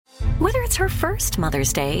Whether it's her first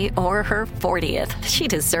Mother's Day or her 40th, she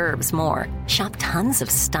deserves more. Shop tons of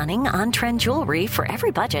stunning on-trend jewelry for every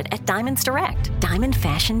budget at Diamonds Direct. Diamond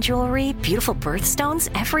fashion jewelry, beautiful birthstones,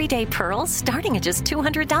 everyday pearls starting at just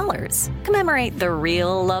 $200. Commemorate the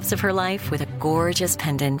real loves of her life with a gorgeous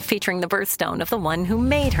pendant featuring the birthstone of the one who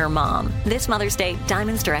made her mom. This Mother's Day,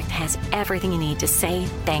 Diamonds Direct has everything you need to say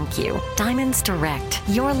thank you. Diamonds Direct.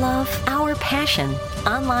 Your love, our passion.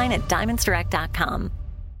 Online at diamondsdirect.com.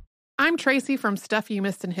 I'm Tracy from Stuff You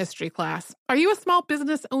Missed in History class. Are you a small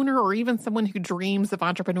business owner or even someone who dreams of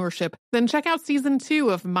entrepreneurship? Then check out Season 2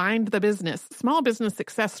 of Mind the Business, Small Business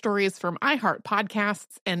Success Stories from iHeart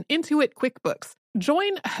Podcasts and Intuit QuickBooks.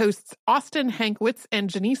 Join hosts Austin Hankwitz and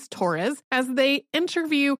Janice Torres as they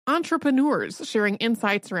interview entrepreneurs sharing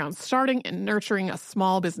insights around starting and nurturing a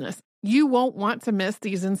small business. You won't want to miss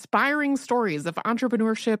these inspiring stories of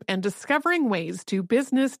entrepreneurship and discovering ways to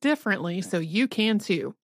business differently so you can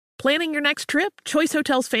too. Planning your next trip? Choice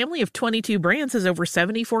Hotels' family of 22 brands has over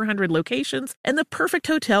 7,400 locations and the perfect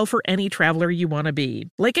hotel for any traveler you want to be.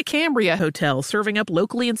 Like a Cambria Hotel, serving up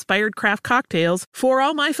locally inspired craft cocktails for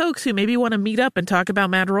all my folks who maybe want to meet up and talk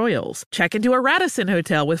about Mad Royals. Check into a Radisson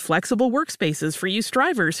Hotel with flexible workspaces for you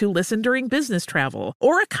strivers who listen during business travel.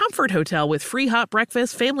 Or a Comfort Hotel with free hot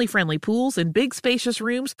breakfast, family-friendly pools, and big spacious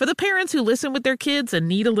rooms for the parents who listen with their kids and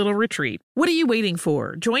need a little retreat. What are you waiting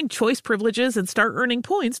for? Join Choice Privileges and start earning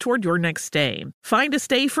points toward your next stay. Find a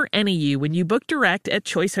stay for any you when you book direct at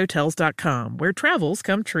choicehotels.com, where travels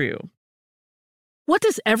come true. What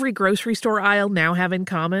does every grocery store aisle now have in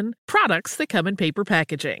common? Products that come in paper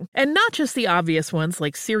packaging. And not just the obvious ones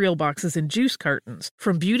like cereal boxes and juice cartons.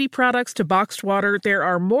 From beauty products to boxed water, there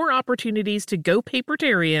are more opportunities to go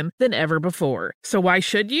papertarian than ever before. So why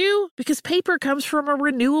should you? Because paper comes from a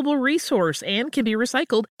renewable resource and can be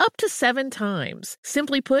recycled up to 7 times.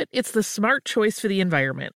 Simply put, it's the smart choice for the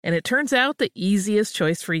environment. And it turns out the easiest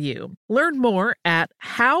choice for you. Learn more at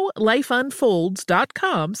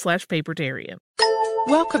howlifeunfolds.com/papertarian.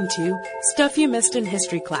 Welcome to Stuff You Missed in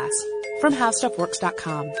History class from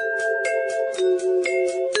HowStuffWorks.com.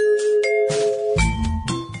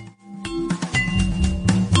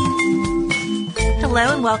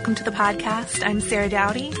 Hello and welcome to the podcast. I'm Sarah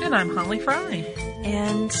Dowdy. And I'm Holly Fry.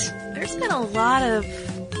 And there's been a lot of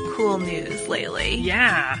cool news lately.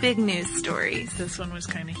 Yeah. Big news stories. This one was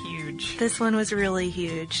kind of huge. This one was really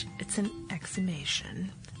huge. It's an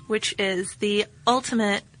exhumation, which is the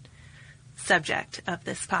ultimate subject of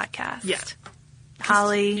this podcast. Yeah.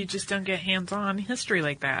 Holly, you just don't get hands-on history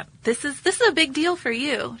like that. This is a big deal for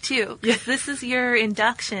you too. Yeah. This is your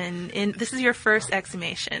induction this is your first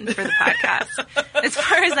exhumation for the podcast. As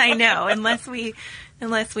far as I know, unless we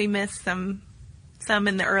missed some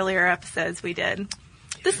in the earlier episodes we did.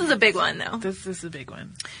 This is a big one though. This is a big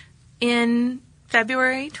one. In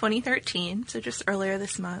February 2013, so just earlier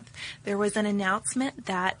this month, there was an announcement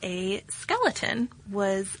that a skeleton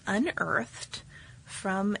was unearthed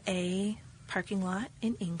from a parking lot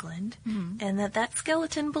in England, and that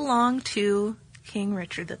skeleton belonged to King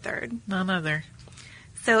Richard III. None other.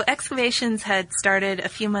 So excavations had started a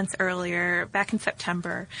few months earlier, back in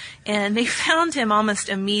September, and they found him almost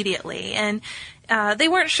immediately. And they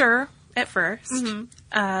weren't sure at first.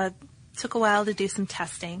 Took a while to do some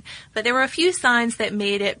testing, but there were a few signs that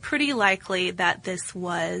made it pretty likely that this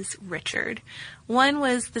was Richard. One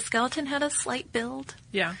was the skeleton had a slight build.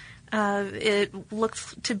 Yeah. It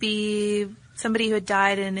looked to be somebody who had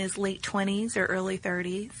died in his late 20s or early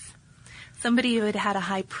 30s. Somebody who had had a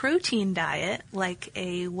high protein diet, like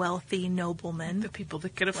a wealthy nobleman. The people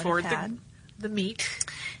that could afford the meat.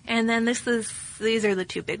 And then these are the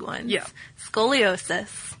two big ones. Yeah.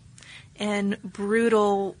 Scoliosis and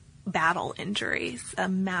brutal battle injuries, a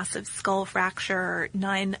massive skull fracture,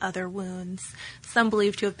 9 other wounds, some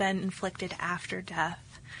believed to have been inflicted after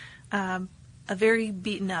death. A very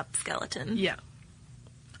beaten up skeleton. Yeah.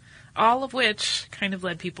 All of which kind of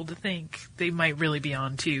led people to think they might really be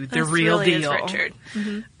on to the real really deal. Is Richard.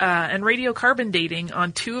 And radiocarbon dating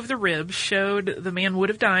on 2 of the ribs showed the man would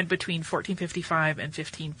have died between 1455 and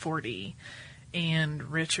 1540.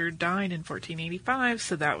 And Richard died in 1485,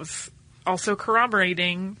 so that was also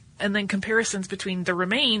corroborating. And then comparisons between the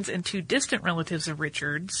remains and 2 distant relatives of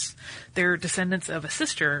Richard's, their descendants of a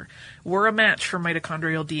sister, were a match for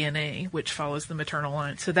mitochondrial DNA, which follows the maternal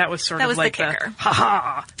line. So that was sort of like the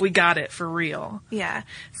ha-ha, we got it for real. Yeah.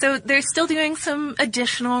 So they're still doing some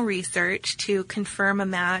additional research to confirm a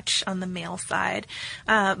match on the male side.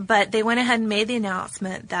 But they went ahead and made the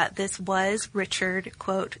announcement that this was Richard,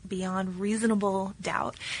 quote, beyond reasonable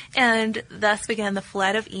doubt. And thus began the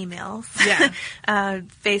flood of emails. Yeah.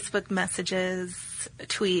 Facebook messages,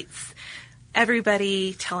 tweets,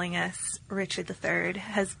 everybody telling us Richard III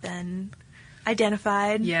has been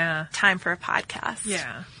identified. Yeah. Time for a podcast.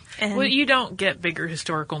 Yeah. And well, you don't get bigger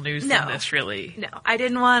historical news than this, really. No, I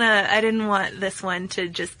didn't want this one to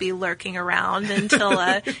just be lurking around until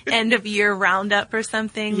a end of year roundup or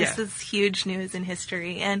something. Yeah. This is huge news in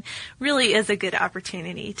history, and really is a good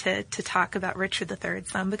opportunity to talk about Richard III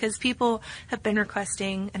some, because people have been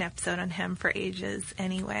requesting an episode on him for ages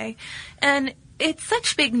anyway. And it's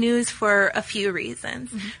such big news for a few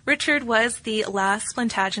reasons. Mm-hmm. Richard was the last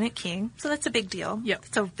Plantagenet king, so that's a big deal. Yep.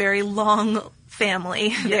 It's a very long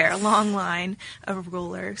family there, long line of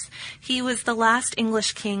rulers. He was the last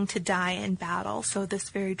English king to die in battle, so this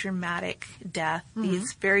very dramatic death,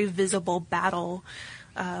 these very visible battle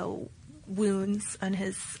wounds on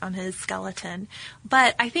his skeleton.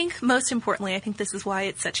 But I think most importantly, I think this is why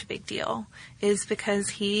it's such a big deal, is because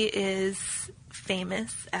he is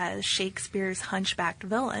famous as Shakespeare's hunchbacked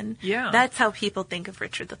villain. Yeah. That's how people think of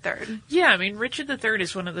Richard III. Yeah, I mean, Richard III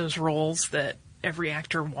is one of those roles that every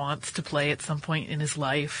actor wants to play at some point in his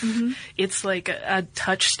life. Mm-hmm. It's like a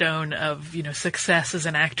touchstone of, success as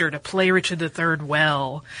an actor to play Richard III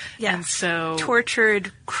well. Yeah. And so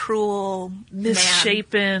tortured, cruel,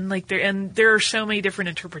 misshapen, man. There are so many different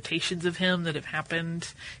interpretations of him that have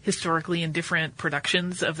happened historically in different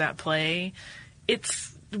productions of that play.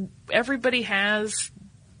 Everybody has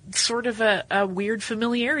sort of a weird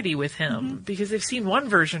familiarity with him because they've seen one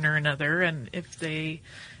version or another, and if they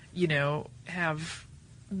have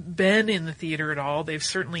been in the theater at all, they've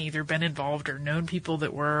certainly either been involved or known people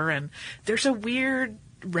that were, and there's a weird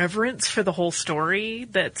reverence for the whole story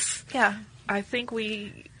that's, I think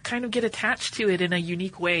we kind of get attached to it in a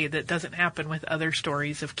unique way that doesn't happen with other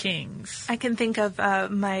stories of kings. I can think of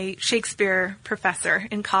my Shakespeare professor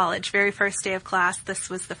in college. Very first day of class, this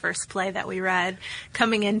was the first play that we read,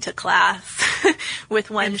 coming into class with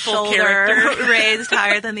one shoulder raised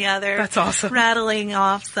higher than the other. That's awesome. Rattling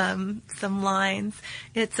off some lines.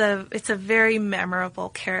 It's a very memorable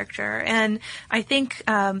character, and I think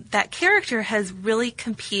that character has really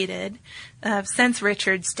competed since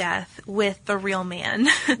Richard's death with the real man.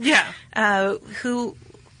 Yeah.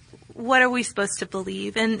 What are we supposed to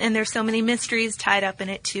believe? And there's so many mysteries tied up in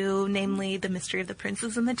it too, namely the mystery of the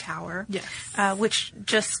princes in the tower. Yes. Which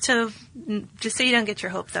just so you don't get your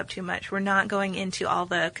hopes up too much, we're not going into all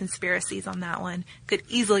the conspiracies on that one. Could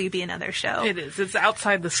easily be another show. It is. It's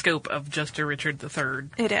outside the scope of just a Richard III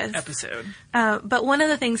episode. But one of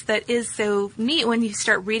the things that is so neat when you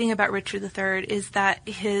start reading about Richard III is that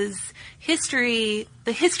his history,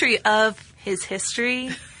 the history of his history,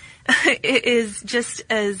 is just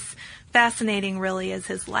as fascinating really as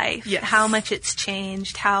his life. Yes. How much it's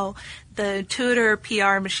changed, how the Tudor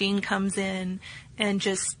PR machine comes in and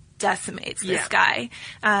just decimates this guy.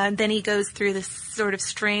 Then he goes through this sort of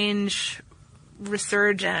strange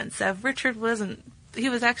resurgence of he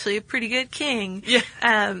was actually a pretty good king. Yeah.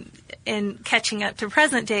 And catching up to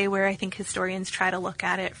present day, where I think historians try to look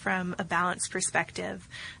at it from a balanced perspective.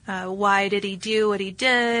 Why did he do what he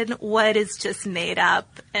did? What is just made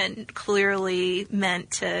up and clearly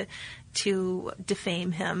meant to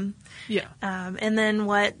defame him? Yeah. And then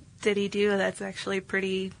what did he do that's actually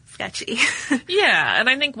pretty sketchy? Yeah, and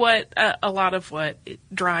I think a lot of what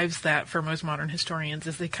drives that for most modern historians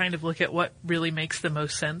is they kind of look at what really makes the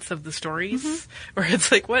most sense of the stories, where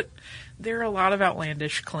it's like there are a lot of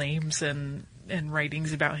outlandish claims and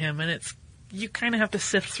writings about him, and you kind of have to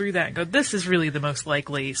sift through that and go, this is really the most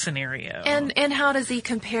likely scenario. And how does he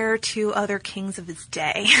compare to other kings of his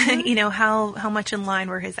day? How much in line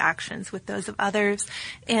were his actions with those of others?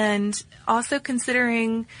 And also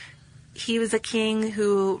considering he was a king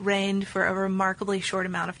who reigned for a remarkably short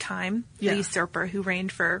amount of time, a usurper who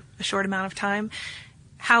reigned for a short amount of time.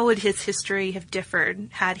 How would his history have differed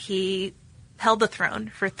had he held the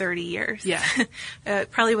throne for 30 years? Yeah.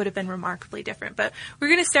 It probably would have been remarkably different. But we're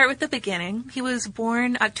going to start with the beginning. He was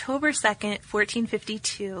born October 2nd,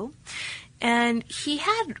 1452. And he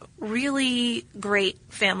had really great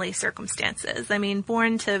family circumstances. I mean,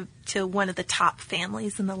 born to one of the top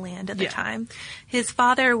families in the land at the time. His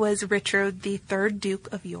father was Richard the Third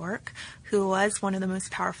Duke of York, who was one of the most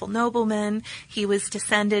powerful noblemen. He was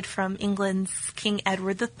descended from England's King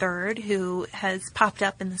Edward III, who has popped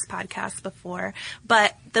up in this podcast before.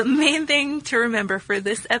 But the main thing to remember for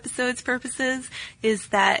this episode's purposes is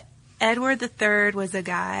that Edward III was a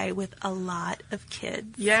guy with a lot of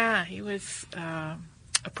kids. Yeah, he was a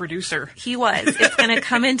producer. He was. It's going to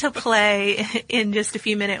come into play in just a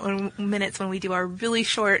few minutes when we do our really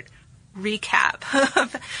short recap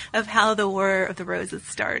of how the War of the Roses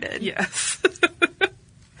started. Yes.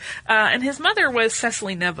 And his mother was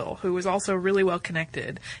Cecily Neville, who was also really well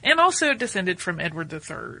connected, and also descended from Edward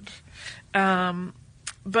III.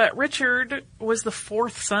 But Richard was the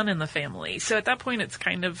fourth son in the family. So at that point, it's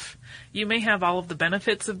kind of, you may have all of the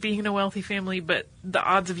benefits of being in a wealthy family, but the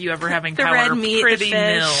odds of you ever having power are pretty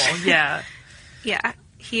nil. Yeah. Yeah.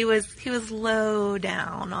 He was low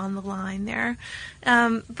down on the line there.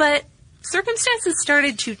 But circumstances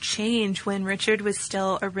started to change when Richard was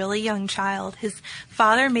still a really young child. His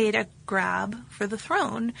father made a grab for the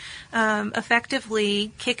throne,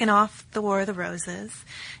 effectively kicking off the War of the Roses.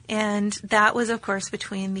 And that was, of course,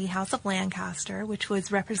 between the House of Lancaster, which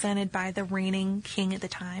was represented by the reigning king at the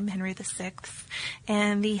time, Henry VI,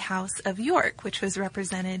 and the House of York, which was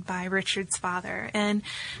represented by Richard's father. And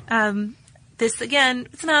this, again,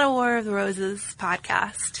 it's not a War of the Roses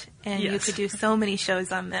podcast, and you could do so many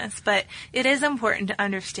shows on this, but it is important to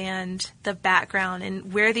understand the background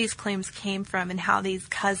and where these claims came from and how these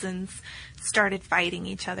cousins started fighting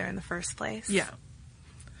each other in the first place. Yeah.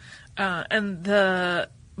 And the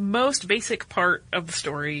most basic part of the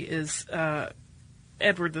story is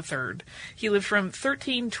Edward III. He lived from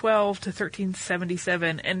 1312 to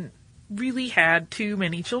 1377 and really had too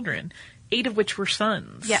many children, 8 of which were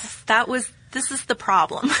sons. Yes, this is the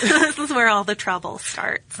problem. This is where all the trouble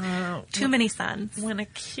starts. Too many sons. When a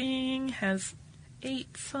king has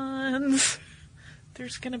 8 sons,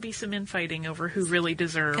 there's going to be some infighting over who really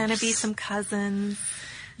deserves. Going to be some cousins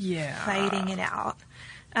fighting it out.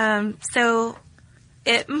 So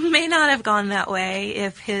it may not have gone that way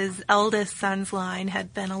if his eldest son's line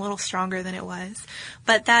had been a little stronger than it was.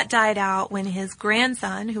 But that died out when his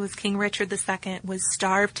grandson, who was King Richard II, was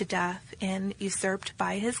starved to death and usurped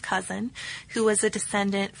by his cousin, who was a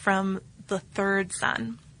descendant from the third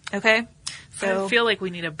son. Okay? So I feel like we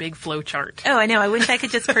need a big flow chart. Oh, I know. I wish I could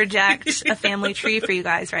just project a family tree for you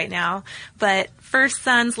guys right now. But first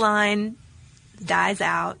son's line dies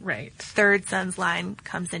out. Right. Third son's line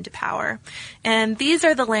comes into power. And these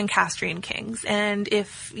are the Lancastrian kings. And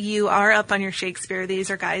if you are up on your Shakespeare, these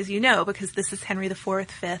are guys you know, because this is Henry IV,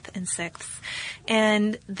 V, and VI.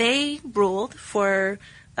 And they ruled for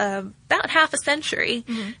about half a century,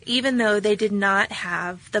 even though they did not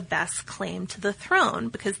have the best claim to the throne,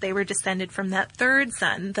 because they were descended from that third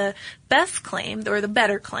son. The best claim, or the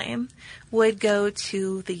better claim, would go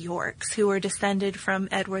to the Yorks, who were descended from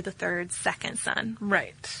Edward III's second son.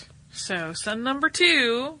 Right. So son number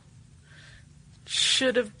 2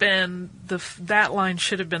 should have been that line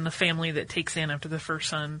should have been the family that takes in after the first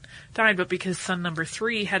son died, but because son number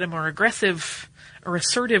 3 had a more aggressive or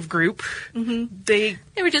assertive group, they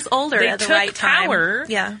were just older at the right time. Power,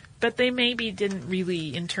 yeah, but they maybe didn't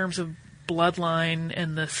really, in terms of bloodline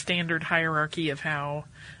and the standard hierarchy of how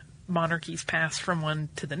monarchies pass from one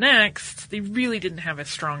to the next, they really didn't have as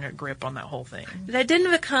strong a grip on that whole thing. That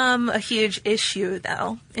didn't become a huge issue,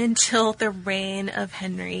 though, until the reign of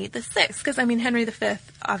Henry VI. Because, I mean, Henry V,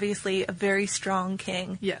 obviously a very strong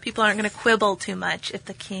king. Yeah. People aren't going to quibble too much if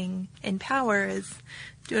the king in power is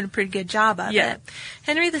doing a pretty good job of it.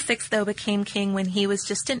 Henry VI, though, became king when he was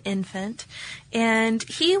just an infant, and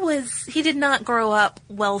he did not grow up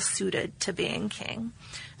well suited to being king.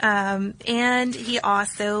 And he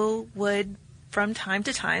also would, from time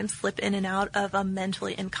to time, slip in and out of a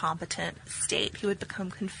mentally incompetent state. He would become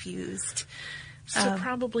confused. So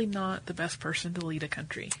probably not the best person to lead a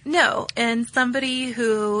country. No, and somebody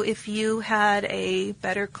who, if you had a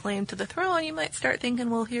better claim to the throne, you might start thinking,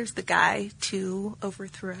 well, here's the guy to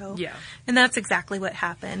overthrow. Yeah. And that's exactly what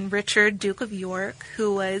happened. Richard, Duke of York,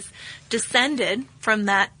 who was descended from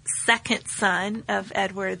that second son of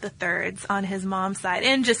Edward III's on his mom's side,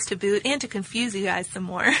 and just to boot, and to confuse you guys some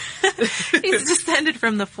more, he's descended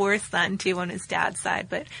from the fourth son, too, on his dad's side,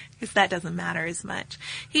 but because that doesn't matter as much.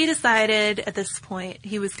 He decided at this point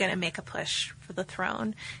he was going to make a push for the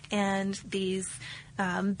throne, and these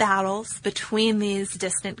battles between these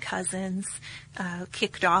distant cousins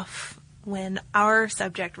kicked off when our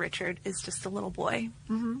subject, Richard, is just a little boy.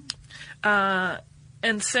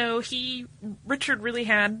 And so Richard really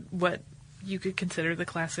had what you could consider the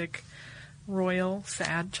classic royal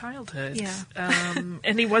sad childhood. Yeah.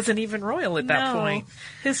 And he wasn't even royal at that point.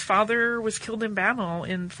 His father was killed in battle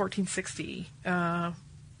in 1460.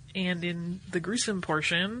 And in the gruesome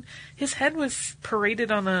portion, his head was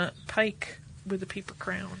paraded on a pike with a paper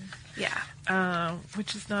crown. Yeah.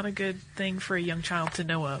 Which is not a good thing for a young child to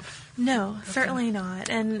know of. No, certainly not.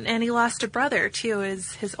 And he lost a brother, too.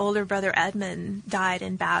 His older brother Edmund died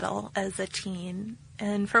in battle as a teen.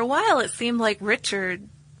 And for a while it seemed like Richard,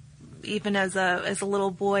 even as a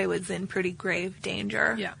little boy, was in pretty grave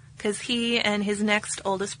danger. Yeah. because he and his next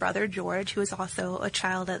oldest brother, George, who was also a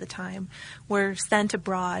child at the time, were sent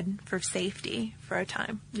abroad for safety for a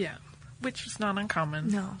time. Yeah. Which was not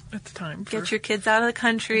uncommon at the time. Get your kids out of the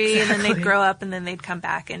country, and then they'd grow up, and then they'd come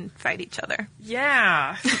back and fight each other.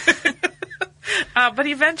 Yeah. But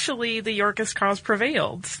eventually the Yorkist cause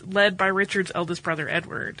prevailed, led by Richard's eldest brother,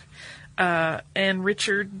 Edward. And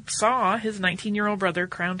Richard saw his 19-year-old brother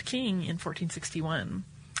crowned king in 1461.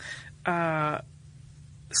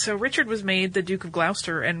 So Richard was made the Duke of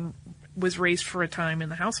Gloucester and was raised for a time in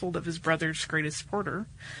the household of his brother's greatest supporter,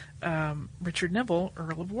 Richard Neville,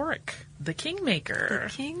 Earl of Warwick, the Kingmaker. The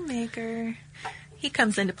Kingmaker. He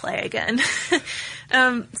comes into play again.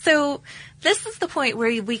 So this is the point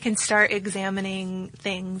where we can start examining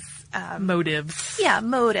things. Motives. Yeah,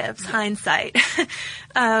 motives, hindsight.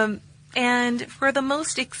 And for the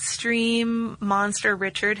most extreme monster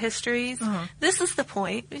Richard histories, this is the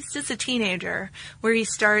point. He's just a teenager where he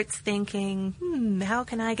starts thinking, how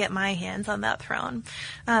can I get my hands on that throne?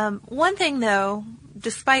 One thing, though,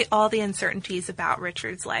 despite all the uncertainties about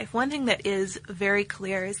Richard's life, one thing that is very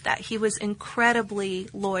clear is that he was incredibly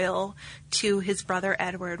loyal to his brother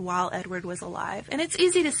Edward while Edward was alive. And it's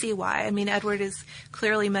easy to see why. I mean, Edward is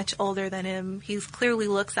clearly much older than him. He clearly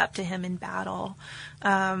looks up to him in battle.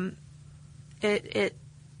 It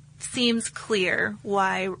seems clear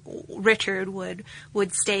why Richard would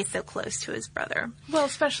stay so close to his brother. Well,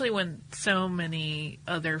 especially when so many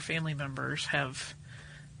other family members have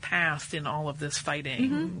passed in all of this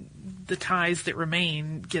fighting, the ties that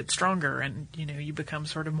remain get stronger, and you become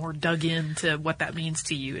sort of more dug into what that means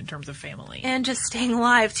to you in terms of family. And just staying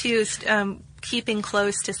alive too, keeping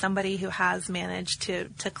close to somebody who has managed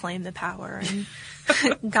to claim the power and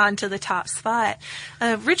gone to the top spot.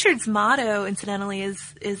 Richard's motto, incidentally,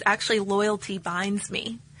 is actually "Loyalty binds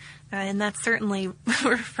me." And that's certainly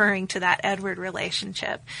referring to that Edward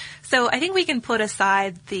relationship. So I think we can put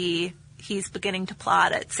aside he's beginning to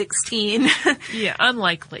plot at 16. Yeah,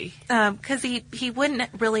 unlikely. Because he wouldn't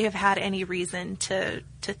really have had any reason to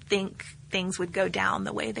think things would go down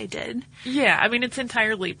the way they did. Yeah, I mean, it's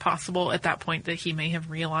entirely possible at that point that he may have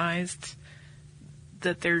realized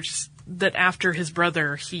that that after his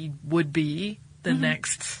brother, he would be the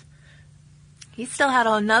next. He still had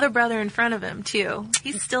another brother in front of him, too.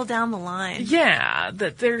 He's still down the line. Yeah,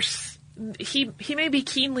 that he may be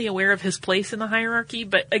keenly aware of his place in the hierarchy,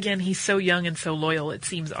 but again, he's so young and so loyal, it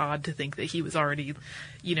seems odd to think that he was already,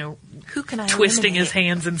 who can I twisting eliminate? His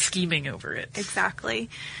hands and scheming over it. Exactly.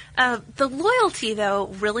 The loyalty, though,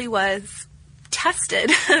 really was tested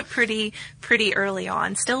pretty early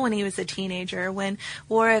on, still when he was a teenager, when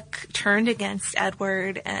Warwick turned against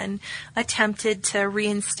Edward and attempted to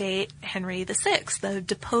reinstate Henry VI, the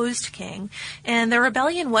deposed king. And the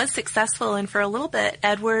rebellion was successful, and for a little bit,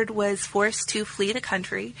 Edward was forced to flee the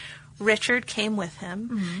country. Richard came with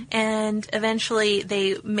him, and eventually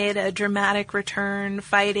they made a dramatic return,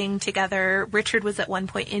 fighting together. Richard was at one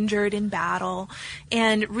point injured in battle,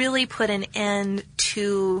 and really put an end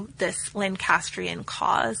to this Lancastrian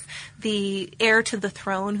cause. The heir to the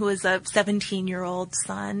throne, who was a 17-year-old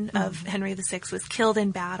son of Henry VI, was killed in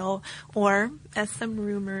battle, or, as some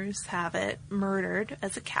rumors have it, murdered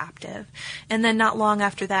as a captive. And then not long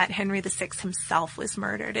after that, Henry VI himself was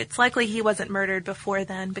murdered. It's likely he wasn't murdered before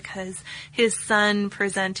then because his son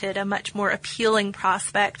presented a much more appealing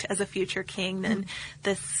prospect as a future king than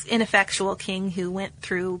this ineffectual king who went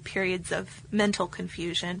through periods of mental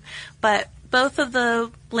confusion. But both of the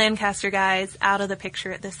Lancaster guys out of the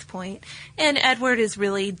picture at this point, and Edward is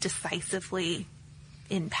really decisively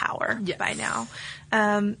in power by now.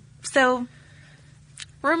 So,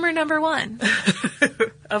 rumor number one.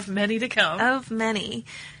 Of many to come. Of many.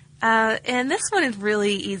 And this one is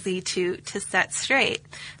really easy to set straight.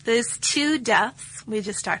 Those two deaths we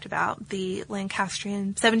just talked about, the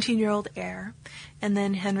Lancastrian 17-year-old heir, and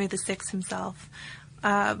then Henry VI himself.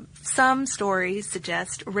 Some stories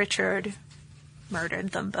suggest Richard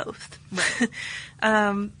murdered them both.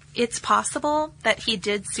 Right. It's possible that he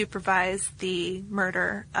did supervise the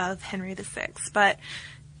murder of Henry VI, but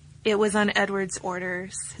it was on Edward's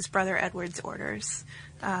orders, his brother Edward's orders.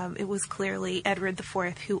 It was clearly Edward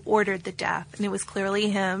IV who ordered the death, and it was clearly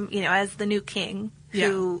him, as the new king,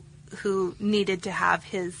 who needed to have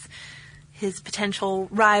his potential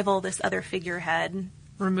rival, this other figurehead,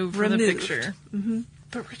 removed from the picture. Mm-hmm.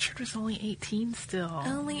 But Richard was only 18 still.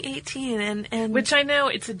 Only 18, and which I know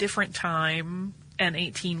it's a different time, and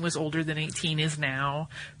 18 was older than 18 is now,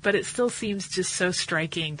 but it still seems just so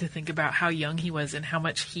striking to think about how young he was and how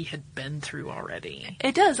much he had been through already.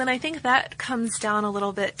 It does, and I think that comes down a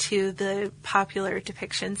little bit to the popular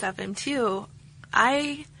depictions of him, too.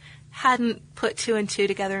 I hadn't put two and two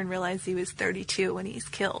together and realized he was 32 when he's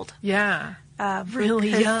killed. Yeah. Really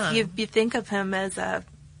young. You think of him as a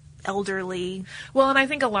elderly. Well, and I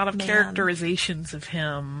think a lot of man. characterizations of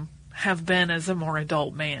him have been as a more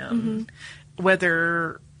adult man,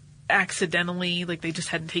 whether accidentally, like they just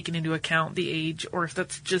hadn't taken into account the age, or if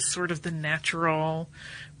that's just sort of the natural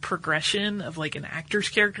progression of like an actor's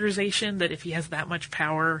characterization, that if he has that much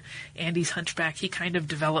power and he's hunchback, he kind of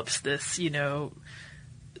develops this,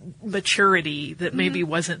 maturity that maybe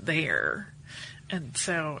wasn't there. And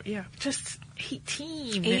so, yeah, just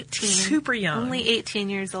 18. Super young. Only 18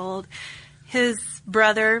 years old. His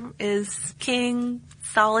brother is king,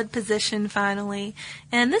 solid position finally.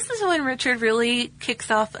 And this is when Richard really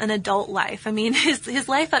kicks off an adult life. I mean, his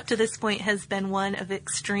life up to this point has been one of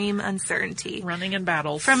extreme uncertainty. Running in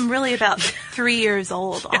battles. From really about 3 years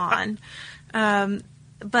old on.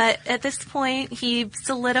 But at this point, he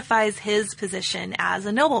solidifies his position as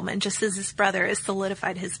a nobleman, just as his brother has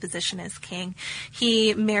solidified his position as king.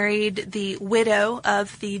 He married the widow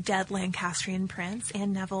of the dead Lancastrian prince,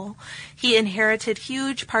 Anne Neville. He inherited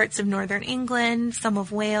huge parts of northern England, some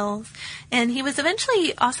of Wales, and he was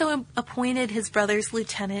eventually also appointed his brother's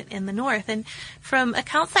lieutenant in the north. And from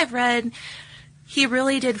accounts I've read, he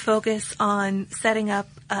really did focus on setting up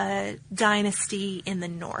a dynasty in the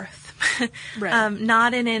north. Right.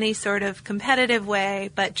 Not in any sort of competitive way,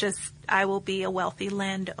 but just, I will be a wealthy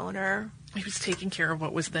landowner. He was taking care of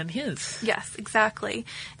what was then his. Yes, exactly.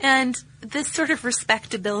 And this sort of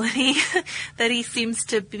respectability that he seems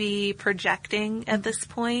to be projecting at this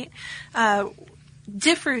point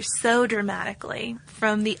differs so dramatically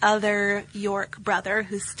from the other York brother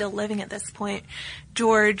who's still living at this point,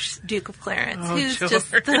 George, Duke of Clarence, who's George.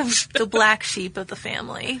 just the black sheep of the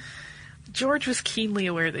family. George was keenly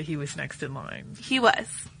aware that he was next in line. He was.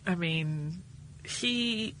 I mean,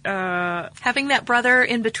 he... Having that brother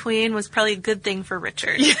in between was probably a good thing for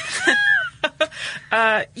Richard.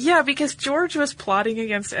 Yeah, because George was plotting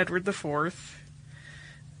against Edward IV,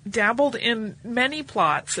 dabbled in many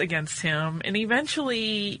plots against him, and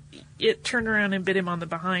eventually it turned around and bit him on the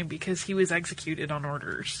behind because he was executed on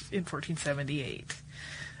orders in 1478.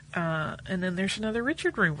 And then there's another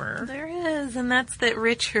Richard rumor. There is, and that's that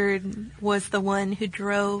Richard was the one who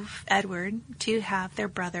drove Edward to have their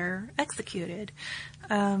brother executed.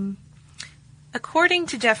 According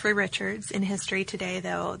to Jeffrey Richards in History Today,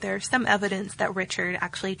 though, there's some evidence that Richard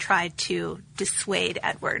actually tried to dissuade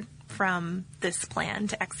Edward from this plan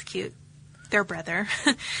to execute their brother.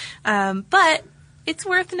 But it's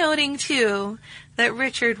worth noting, too, that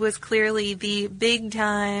Richard was clearly the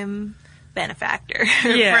big-time benefactor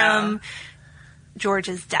from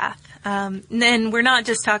George's death. And then we're not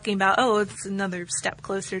just talking about, it's another step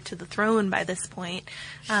closer to the throne by this point.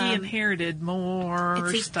 He inherited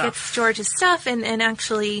more stuff. It's George's stuff, and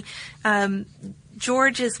actually,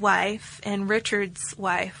 George's wife and Richard's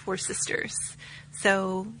wife were sisters.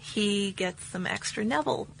 So he gets some extra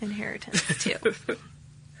Neville inheritance, too.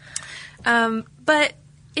 But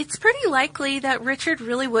it's pretty likely that Richard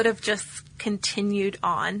really would have just continued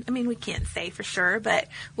on. I mean, we can't say for sure, but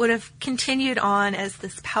would have continued on as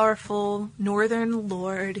this powerful northern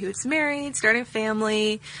lord who was married, starting a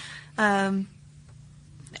family,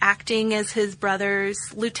 acting as his brother's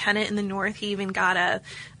lieutenant in the north. He even got a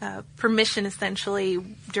permission, essentially,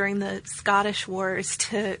 during the Scottish Wars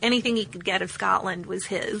to anything he could get of Scotland was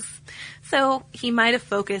his. So he might have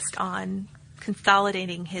focused on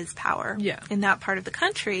consolidating his power in that part of the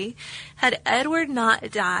country. Had Edward not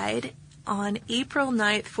died on April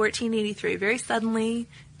 9th, 1483, very suddenly,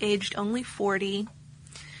 aged only 40,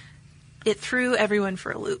 it threw everyone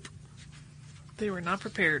for a loop. They were not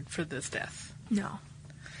prepared for this death. No.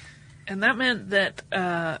 And that meant that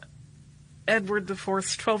Edward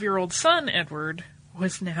IV's 12-year-old son, Edward,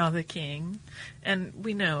 was now the king. And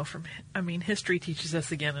we know history teaches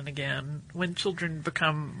us again and again, when children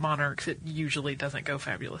become monarchs, it usually doesn't go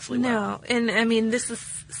fabulously well. No, and I mean, this is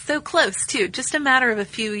so close, too. Just a matter of a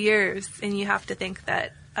few years, and you have to think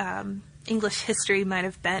that English history might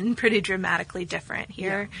have been pretty dramatically different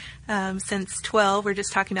here. Yeah. Since 12, we're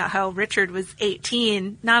just talking about how Richard was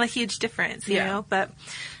 18, not a huge difference, you know, but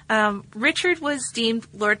Richard was deemed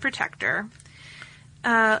Lord Protector.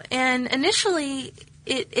 And initially,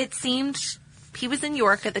 it seemed he was in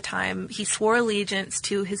York at the time. He swore allegiance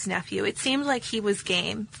to his nephew. It seemed like he was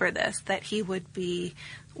game for this, that he would be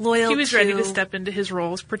loyal to... He was ready to step into his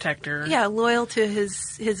role as protector. Yeah, loyal to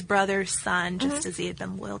his brother's son, just as he had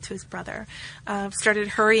been loyal to his brother. Started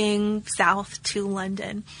hurrying south to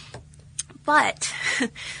London. But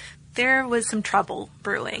there was some trouble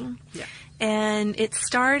brewing. Yeah. And it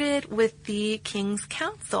started with the King's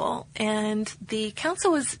Council. And the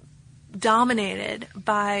council was dominated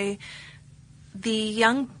by the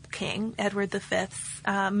young king, Edward V's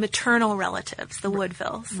maternal relatives, the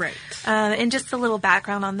Woodvilles. Right. And just a little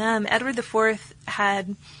background on them. Edward IV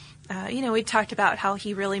had, we talked about how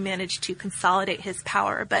he really managed to consolidate his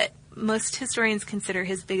power, but most historians consider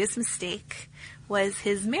his biggest mistake was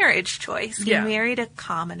his marriage choice. He married a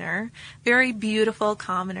commoner, very beautiful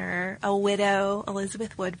commoner, a widow,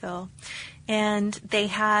 Elizabeth Woodville. And they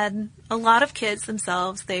had a lot of kids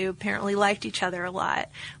themselves. They apparently liked each other a lot.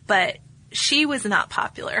 But she was not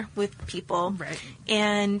popular with people. Right.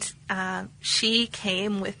 And she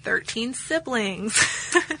came with 13 siblings.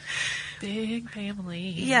 Big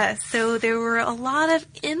family. Yes. So there were a lot of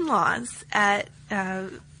in-laws at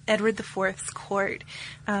Edward IV's court.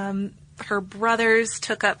 Her brothers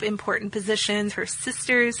took up important positions. Her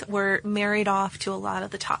sisters were married off to a lot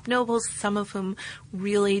of the top nobles, some of whom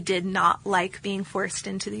really did not like being forced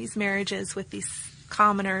into these marriages with these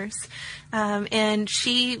commoners. And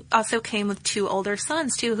she also came with 2 older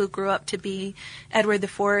sons, too, who grew up to be Edward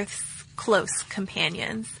IV's close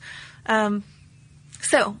companions.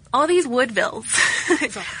 So, all these Woodvilles.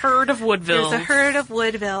 It's a herd of Woodvilles. There's a herd of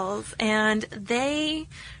Woodvilles, and they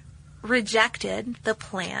rejected the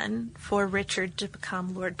plan for Richard to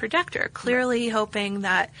become Lord Protector, clearly hoping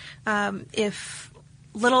that if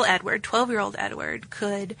little Edward, 12-year-old Edward,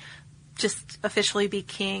 could just officially be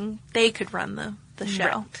king, they could run the show.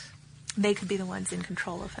 Right. They could be the ones in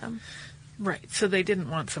control of him. Right. So they didn't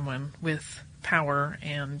want someone with power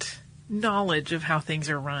and knowledge of how things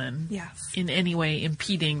are run in any way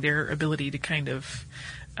impeding their ability to kind of,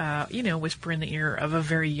 whisper in the ear of a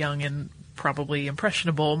very young and probably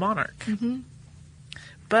impressionable monarch. Mm-hmm.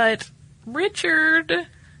 But Richard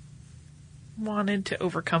wanted to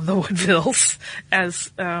overcome the Woodvilles,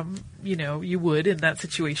 as, you would in that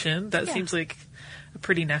situation. That seems like a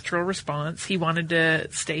pretty natural response. He wanted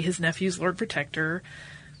to stay his nephew's Lord Protector,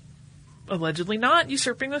 allegedly not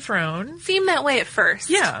usurping the throne. Seemed that way at first.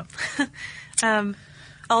 Yeah.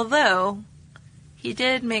 Although, he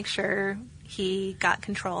did make sure he got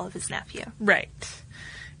control of his nephew. Right.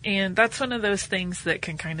 And that's one of those things that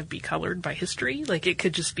can kind of be colored by history. Like, it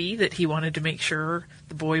could just be that he wanted to make sure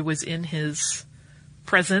the boy was in his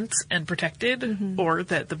presence and protected, or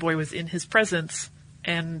that the boy was in his presence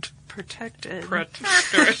and protected.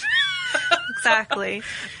 Exactly.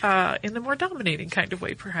 In the more dominating kind of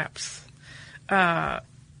way, perhaps. And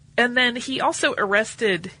then he also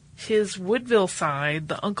arrested his Woodville side,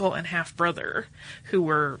 the uncle and half-brother, who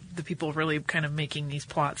were the people really kind of making these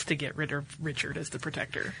plots to get rid of Richard as the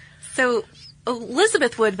protector. So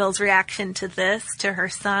Elizabeth Woodville's reaction to this, to her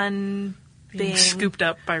son being scooped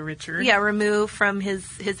up by Richard. Yeah, removed from his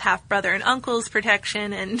half-brother and uncle's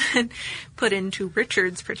protection and put into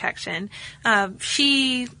Richard's protection,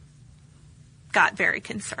 she got very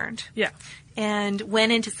concerned. Yeah. And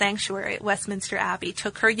went into sanctuary at Westminster Abbey,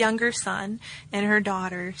 took her younger son and her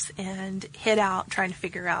daughters, and hid out trying to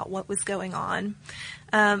figure out what was going on.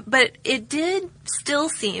 But it did still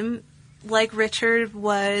seem like Richard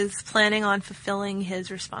was planning on fulfilling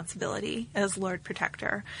his responsibility as Lord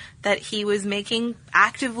Protector, that he was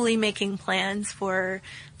actively making plans for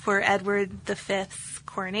Edward V's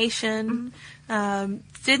coronation.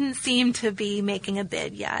 Didn't seem to be making a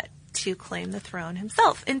bid yet to claim the throne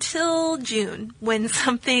himself until June, when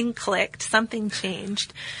something clicked, something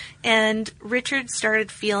changed, and Richard started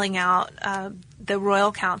feeling out the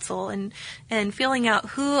royal council and feeling out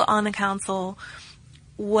who on the council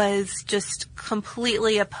was just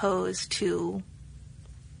completely opposed to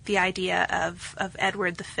the idea of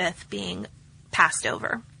Edward V being passed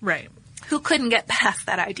over. Right. Who couldn't get past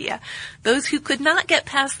that idea. Those who could not get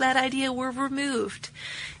past that idea were removed.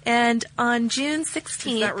 And on June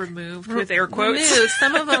 16th... Is that removed with air quotes?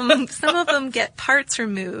 Removed. Some of them get parts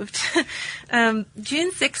removed. June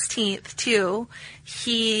 16th, too,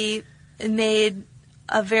 he made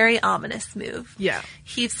a very ominous move. Yeah.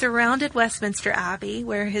 He surrounded Westminster Abbey,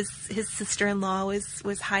 where his sister-in-law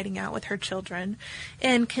was hiding out with her children,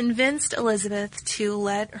 and convinced Elizabeth to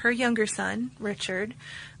let her younger son, Richard,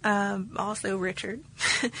 also Richard,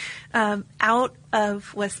 out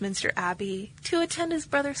of Westminster Abbey to attend his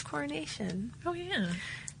brother's coronation. Oh, yeah.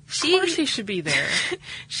 Of course he should be there.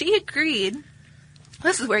 She agreed.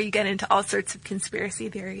 This is where you get into all sorts of conspiracy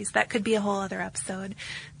theories. That could be a whole other episode.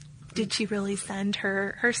 Did she really send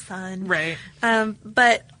her son? Right.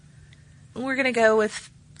 But we're going to go with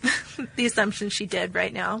the assumption she did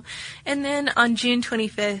right now. And then on June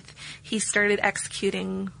 25th, he started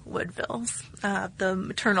executing Woodvilles. The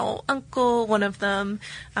maternal uncle, one of them,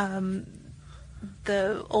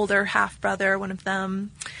 the older half-brother, one of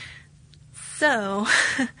them. So,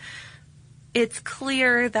 it's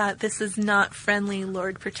clear that this is not friendly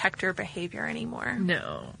Lord Protector behavior anymore.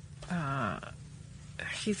 No.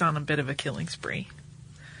 He's on a bit of a killing spree.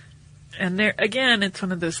 And there, again, it's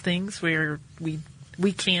one of those things where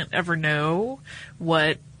we can't ever know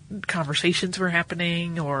what conversations were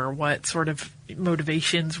happening or what sort of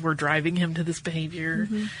motivations were driving him to this behavior.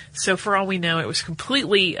 Mm-hmm. So for all we know, it was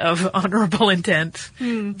completely of honorable intent,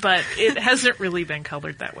 but it hasn't really been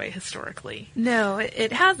colored that way historically. No,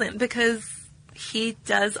 it hasn't, because he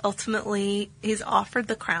does ultimately, he's offered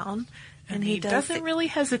the crown. And he doesn't really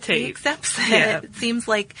hesitate. He accepts it. Yeah. It seems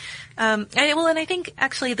like, and I think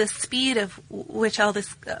actually the speed of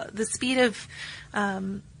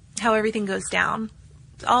how everything goes down,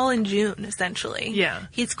 it's all in June, essentially. Yeah.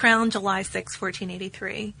 He's crowned July 6,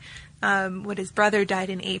 1483. When his brother died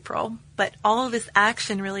in April. But all of this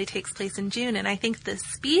action really takes place in June. And I think the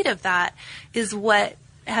speed of that is what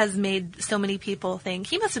has made so many people think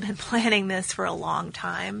he must have been planning this for a long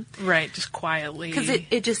time. Right, just quietly. Because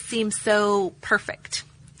it just seems so perfect.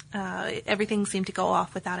 Everything seemed to go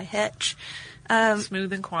off without a hitch.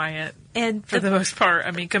 Smooth and quiet. And for the most part,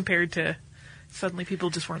 I mean, compared to suddenly people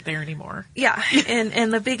just weren't there anymore. Yeah,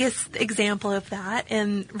 and the biggest example of that,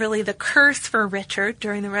 and really the curse for Richard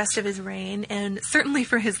during the rest of his reign, and certainly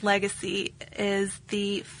for his legacy, is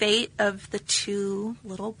the fate of the two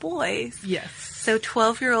little boys. Yes. So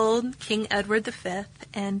 12-year-old King Edward V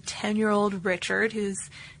and 10-year-old Richard, who's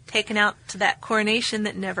taken out to that coronation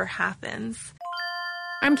that never happens.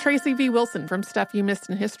 I'm Tracy V. Wilson from Stuff You Missed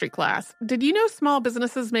in History Class. Did you know small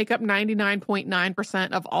businesses make up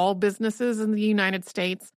 99.9% of all businesses in the United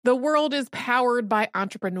States? The world is powered by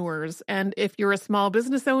entrepreneurs, and if you're a small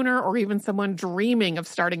business owner or even someone dreaming of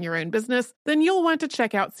starting your own business, then you'll want to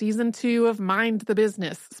check out Season 2 of Mind the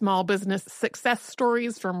Business, Small Business Success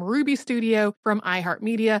Stories from Ruby Studio, from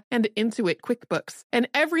iHeartMedia, and Intuit QuickBooks. And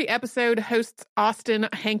every episode, hosts Austin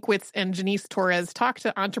Hankwitz and Janice Torres talk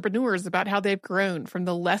to entrepreneurs about how they've grown from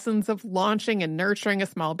the lessons of launching and nurturing a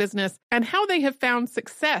small business and how they have found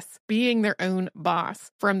success being their own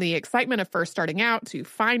boss. From the excitement of first starting out to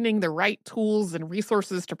finding the right tools and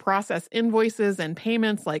resources to process invoices and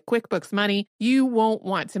payments like QuickBooks Money, you won't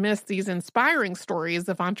want to miss these inspiring stories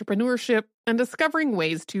of entrepreneurship and discovering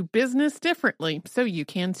ways to business differently so you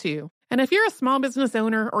can too. And if you're a small business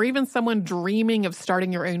owner or even someone dreaming of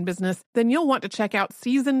starting your own business, then you'll want to check out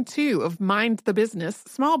Season 2 of Mind the Business,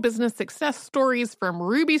 Small Business Success Stories from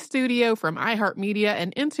Ruby Studio, from iHeartMedia,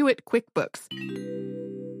 and Intuit QuickBooks.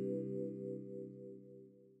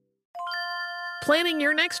 Planning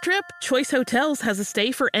your next trip? Choice Hotels has a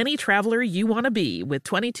stay for any traveler you want to be, with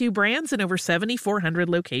 22 brands and over 7,400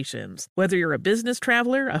 locations. Whether you're a business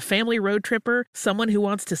traveler, a family road tripper, someone who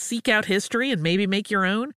wants to seek out history and maybe make your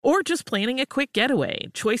own, or just planning a quick getaway,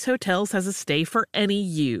 Choice Hotels has a stay for any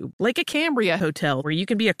you. Like a Cambria Hotel, where you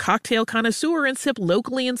can be a cocktail connoisseur and sip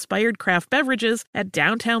locally inspired craft beverages at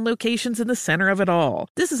downtown locations in the center of it all.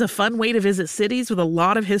 This is a fun way to visit cities with a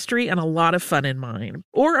lot of history and a lot of fun in mind.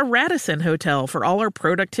 Or a Radisson Hotel for all our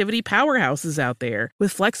productivity powerhouses out there.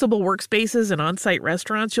 With flexible workspaces and on-site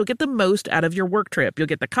restaurants, you'll get the most out of your work trip. You'll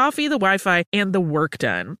get the coffee, the Wi-Fi, and the work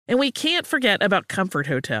done. And we can't forget about Comfort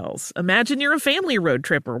Hotels. Imagine you're a family road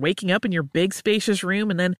tripper, waking up in your big spacious room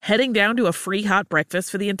and then heading down to a free hot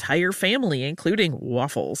breakfast for the entire family, including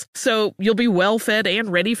waffles. So you'll be well fed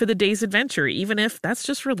and ready for the day's adventure, even if that's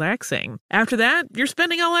just relaxing. After that, you're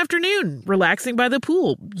spending all afternoon relaxing by the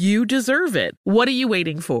pool. You deserve it. What are you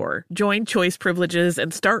waiting for? Join Choice Privileges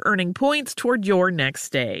and start earning points toward your next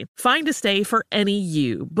stay. Find a stay for any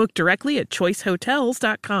you. Book directly at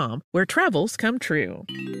choicehotels.com, where travels come true.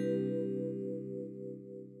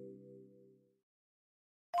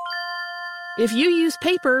 If you use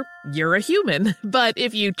paper, you're a human. But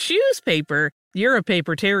if you choose paper, you're a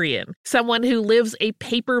papertarian, someone who lives a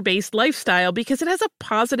paper-based lifestyle because it has a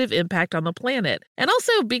positive impact on the planet. And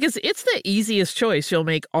also because it's the easiest choice you'll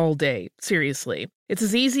make all day. Seriously. It's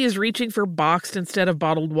as easy as reaching for boxed instead of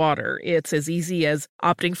bottled water. It's as easy as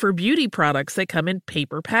opting for beauty products that come in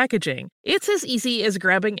paper packaging. It's as easy as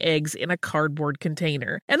grabbing eggs in a cardboard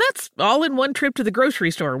container. And that's all in one trip to the grocery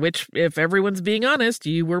store, which, if everyone's being honest,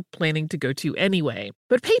 you were planning to go to anyway.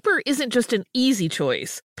 But paper isn't just an easy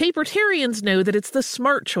choice. Papertarians know that it's the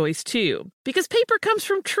smart choice, too. Because paper comes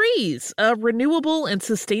from trees, a renewable and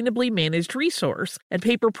sustainably managed resource. And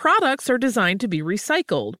paper products are designed to be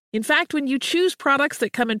recycled. In fact, when you choose products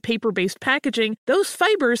that come in paper-based packaging, those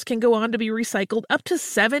fibers can go on to be recycled up to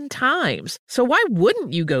 7 times. So why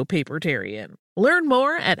wouldn't you go papertarian? Learn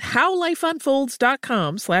more at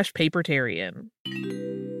howlifeunfolds.com/papertarian.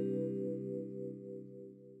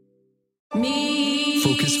 Me.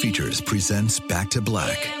 Focus Features presents Back to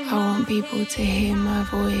Black. I want people to hear my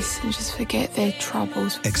voice and just forget their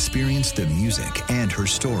troubles. Experience the music and her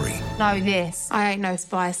story. Know this, I ain't no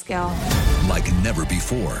Spice Girl. Like never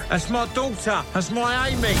before. That's my daughter. That's my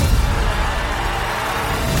Amy.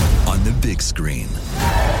 On the big screen.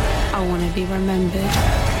 I want to be remembered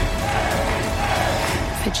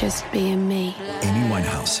for just being me. Amy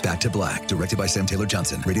Winehouse, Back to Black, directed by Sam Taylor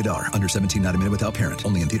Johnson. Rated R, under 17, not a minute without parent.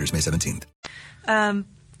 Only in theaters May 17th.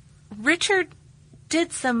 Richard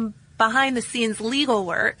did some behind-the-scenes legal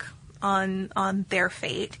work on their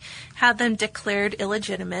fate, had them declared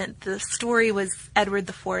illegitimate. The story was Edward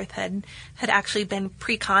IV had actually been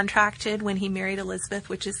pre-contracted when he married Elizabeth,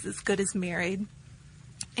 which is as good as married.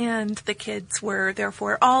 And the kids were,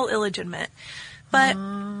 therefore, all illegitimate. But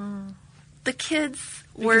the kids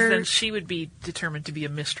were... Because then she would be determined to be a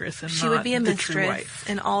mistress and she not would be a the true mistress, wife.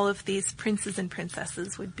 and all of these princes and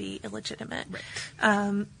princesses would be illegitimate.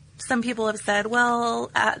 Right. Some people have said,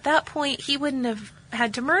 well, at that point, he wouldn't have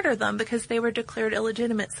had to murder them because they were declared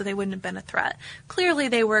illegitimate, so they wouldn't have been a threat. Clearly,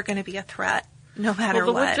 they were going to be a threat, no matter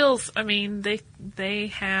what. Well, the Woodvilles, I mean, they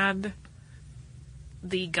had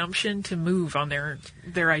the gumption to move on their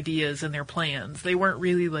ideas and their plans. They weren't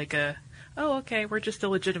really like oh, okay, we're just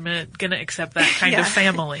illegitimate, gonna accept that kind of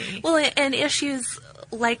family. Well, and issues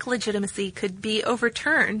like legitimacy could be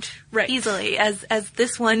overturned easily, as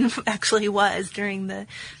this one actually was during the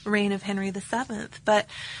reign of Henry VII. But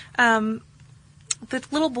the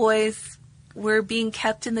little boys were being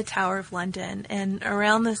kept in the Tower of London, and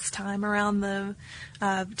around this time, around the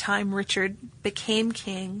time Richard became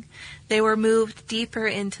king, they were moved deeper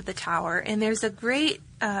into the tower. And there's a great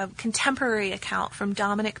contemporary account from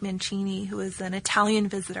Dominic Mancini, who was an Italian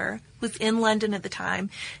visitor, was in London at the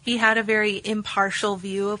time. He had a very impartial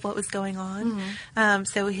view of what was going on. Mm-hmm.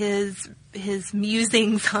 So his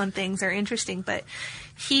musings on things are interesting. But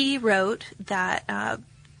he wrote that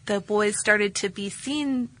the boys started to be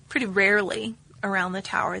seen pretty rarely around the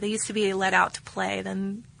tower. They used to be let out to play,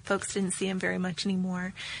 then folks didn't see them very much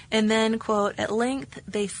anymore. And then, quote, at length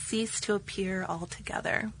they ceased to appear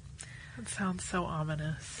altogether. That sounds so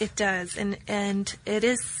ominous. It does, and it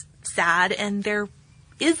is sad, and there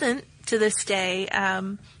isn't, to this day,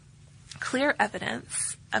 clear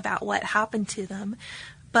evidence about what happened to them,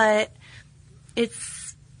 but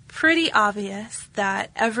it's pretty obvious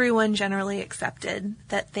that everyone generally accepted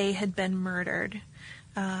that they had been murdered,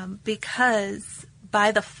 because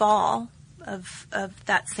by the fall of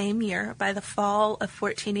that same year, by the fall of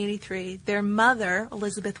 1483, their mother,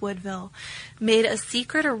 Elizabeth Woodville, made a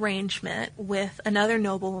secret arrangement with another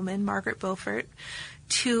noblewoman, Margaret Beaufort,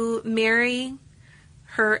 to marry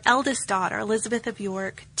her eldest daughter, Elizabeth of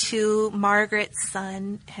York, to Margaret's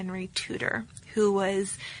son, Henry Tudor, who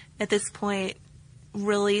was, at this point,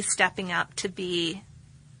 really stepping up to be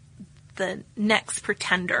the next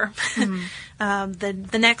pretender,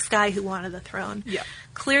 the next guy who wanted the throne. Yeah.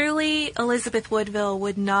 Clearly, Elizabeth Woodville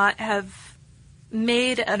would not have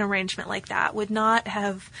made an arrangement like that, would not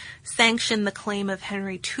have sanctioned the claim of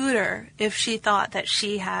Henry Tudor if she thought that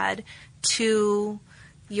she had two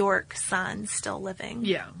York sons still living.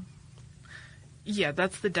 Yeah. Yeah,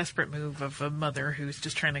 that's the desperate move of a mother who's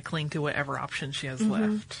just trying to cling to whatever option she has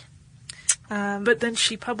left. But then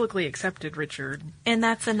she publicly accepted Richard. And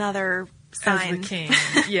that's another sign. As the king,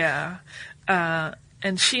 yeah.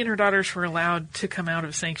 And she and her daughters were allowed to come out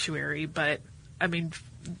of sanctuary, but, I mean,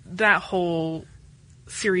 that whole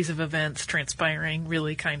series of events transpiring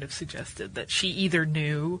really kind of suggested that she either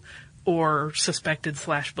knew or suspected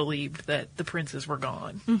 / believed that the princes were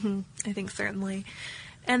gone. Mm-hmm. I think certainly.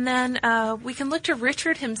 And then we can look to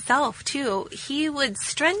Richard himself, too. He would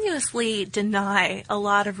strenuously deny a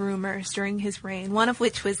lot of rumors during his reign, one of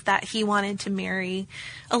which was that he wanted to marry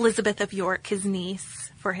Elizabeth of York, his niece,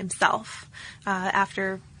 for himself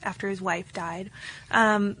after his wife died.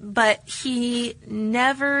 But he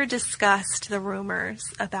never discussed the rumors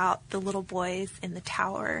about the little boys in the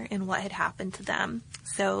tower and what had happened to them.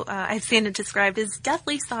 So I've seen it described as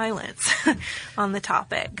deathly silence on the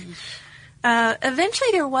topic. Eventually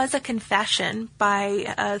there was a confession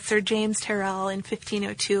by Sir James Tyrrell in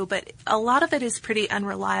 1502, but a lot of it is pretty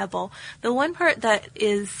unreliable. The one part that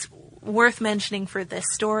is worth mentioning for this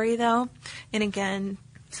story, though, and again,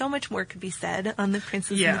 so much more could be said on the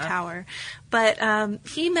princes in the tower, but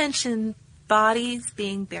he mentioned bodies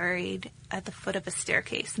being buried at the foot of a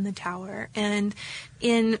staircase in the tower. And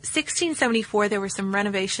in 1674, there were some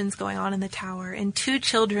renovations going on in the tower, and two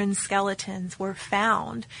children's skeletons were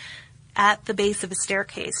found at the base of a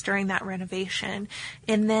staircase during that renovation.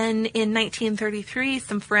 And then in 1933,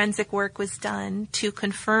 some forensic work was done to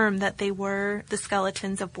confirm that they were the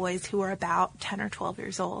skeletons of boys who were about 10 or 12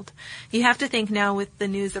 years old. You have to think now with the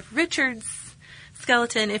news of Richard's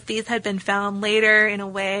skeleton, if these had been found later in a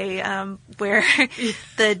way where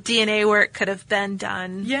the DNA work could have been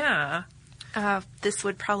done, this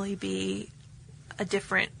would probably be a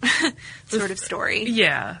different sort of story.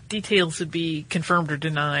 Yeah, details would be confirmed or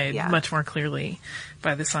denied much more clearly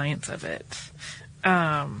by the science of it.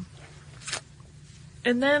 And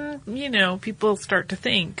then, people start to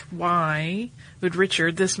think, why would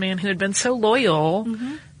Richard, this man who had been so loyal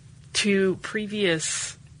to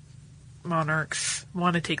previous monarchs,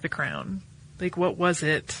 want to take the crown? Like, what was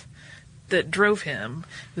it that drove him?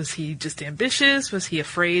 Was he just ambitious? Was he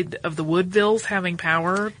afraid of the Woodvilles having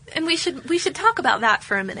power? And we should talk about that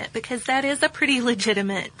for a minute, because that is a pretty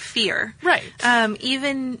legitimate fear. Right.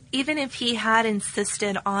 Even if he had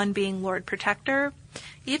insisted on being Lord Protector,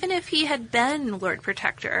 even if he had been Lord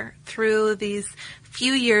Protector through these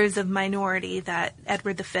few years of minority that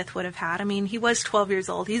Edward V would have had. I mean, he was 12 years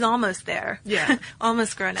old. He's almost there. Yeah.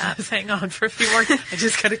 Almost grown up. Just hang on for a few more. I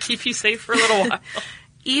just got to keep you safe for a little while.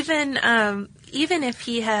 Even if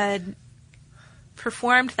he had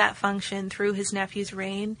performed that function through his nephew's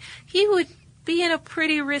reign, he would be in a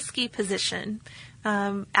pretty risky position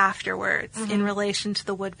afterwards in relation to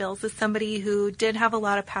the Woodvilles, as somebody who did have a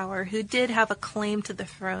lot of power, who did have a claim to the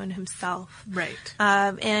throne himself. Right.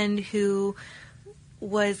 And who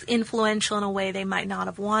was influential in a way they might not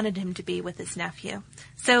have wanted him to be with his nephew.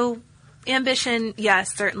 So ambition,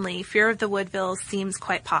 yes, certainly. Fear of the Woodvilles seems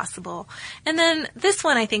quite possible. And then this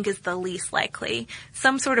one I think is the least likely.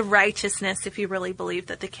 Some sort of righteousness if you really believe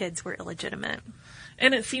that the kids were illegitimate.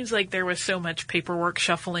 And it seems like there was so much paperwork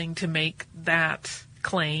shuffling to make that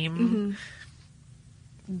claim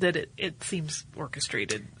that it seems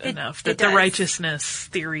orchestrated enough that the righteousness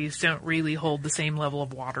theories don't really hold the same level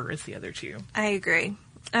of water as the other two. I agree.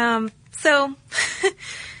 So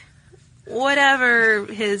whatever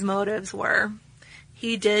his motives were,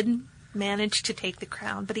 he did manage to take the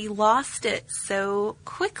crown, but he lost it so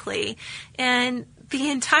quickly. And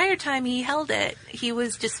the entire time he held it, he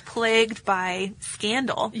was just plagued by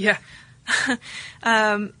scandal. Yeah.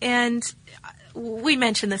 And we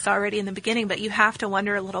mentioned this already in the beginning, but you have to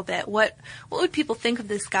wonder a little bit, what would people think of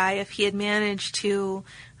this guy if he had managed to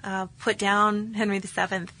put down Henry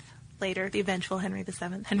VII later, the eventual Henry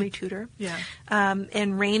VII, Henry Tudor,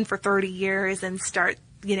 and reign for 30 years and start,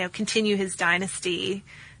 continue his dynasty.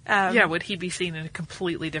 Would he be seen in a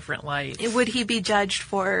completely different light? Would he be judged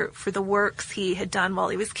for the works he had done while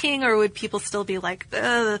he was king, or would people still be like,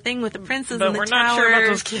 the thing with the princes but and the we're tower? Not sure about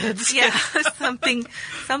those kids. Yeah,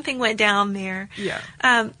 something went down there. Yeah.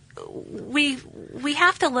 We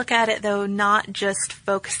have to look at it though, not just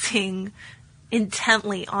focusing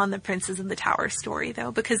intently on the Princes in the Tower story, though,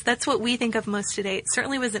 because that's what we think of most today. It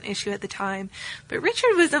certainly was an issue at the time, but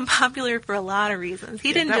Richard was unpopular for a lot of reasons.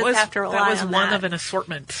 He didn't just have to rely on that. That was one of an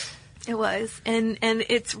assortment. It was, and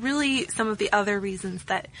it's really some of the other reasons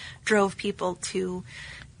that drove people to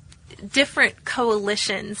different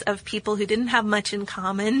coalitions of people who didn't have much in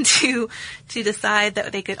common to decide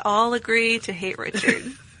that they could all agree to hate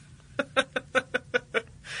Richard.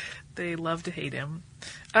 They love to hate him.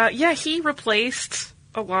 He replaced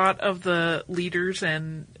a lot of the leaders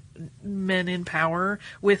and men in power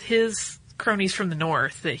with his cronies from the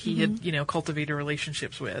north that he had, cultivated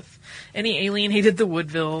relationships with. And he alienated the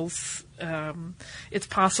Woodvilles. It's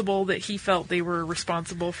possible that he felt they were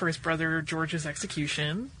responsible for his brother George's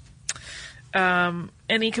execution. And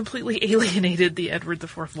he completely alienated the Edward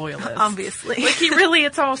IV loyalists. Obviously.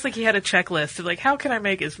 It's almost like he had a checklist of how can I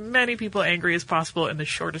make as many people angry as possible in the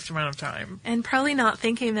shortest amount of time? And probably not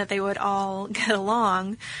thinking that they would all get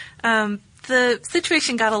along. The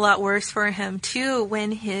situation got a lot worse for him, too,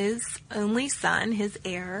 when his only son, his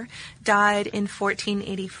heir, died in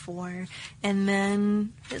 1484. And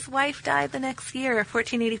then his wife died the next year,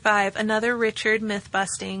 1485. Another Richard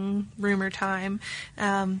myth-busting rumor time.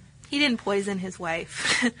 He didn't poison his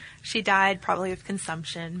wife. She died probably of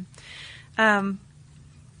consumption.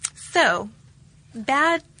 So,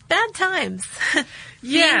 bad times.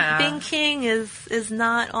 Being king is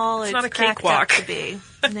not all it's cracked up to be.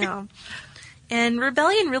 No. And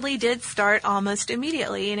rebellion really did start almost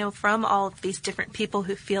immediately, from all of these different people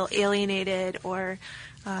who feel alienated or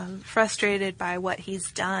frustrated by what he's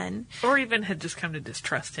done. Or even had just come to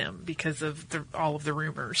distrust him because of all of the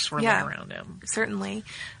rumors swirling around him. Certainly.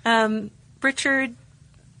 Richard,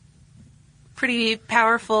 pretty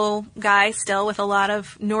powerful guy still with a lot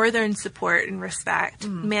of northern support and respect,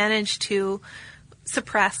 managed to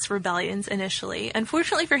suppress rebellions initially.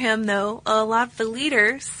 Unfortunately for him, though, a lot of the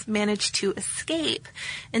leaders managed to escape,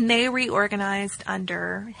 and they reorganized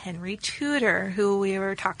under Henry Tudor, who we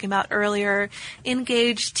were talking about earlier,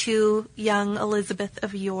 engaged to young Elizabeth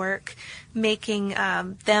of York, making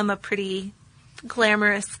them a pretty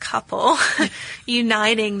glamorous couple,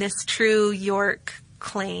 uniting this true York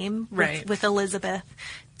claim with Elizabeth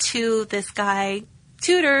to this guy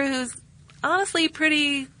Tudor, who's honestly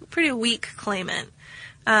pretty weak claimant,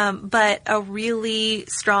 but a really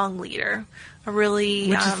strong leader.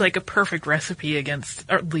 Which is like a perfect recipe against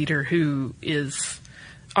a leader who is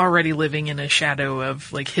already living in a shadow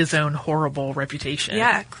of like his own horrible reputation.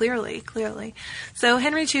 Yeah, clearly. So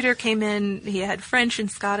Henry Tudor came in, he had French and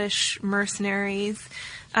Scottish mercenaries,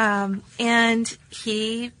 and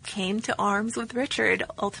he came to arms with Richard.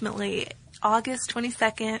 Ultimately, August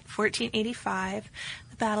 22nd, 1485,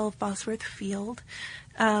 the Battle of Bosworth Field.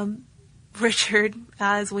 Richard,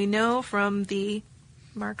 as we know from the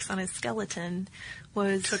marks on his skeleton,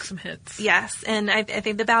 took some hits. Yes, and I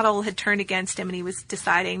think the battle had turned against him, and he was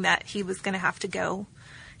deciding that he was going to have to go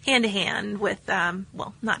hand to hand with,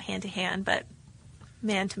 not hand to hand, but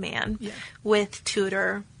man to man with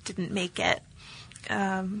Tudor. Didn't make it,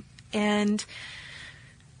 and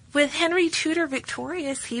with Henry Tudor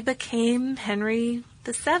victorious, he became Henry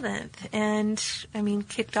VII, and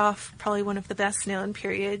kicked off probably one of the best known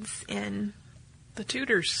periods in the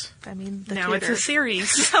Tudors. Now it's a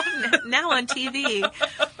series. now on TV.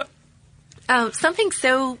 Something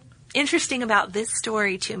so interesting about this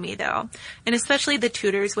story to me, though, and especially the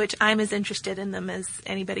Tudors, which I'm as interested in them as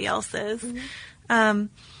anybody else is,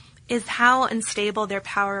 is how unstable their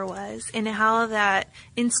power was and how that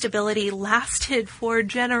instability lasted for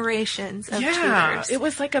generations of Tudors. It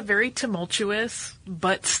was like a very tumultuous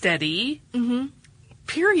but steady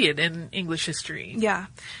period in English history. Yeah.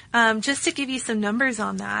 Just to give you some numbers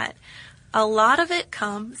on that, a lot of it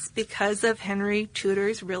comes because of Henry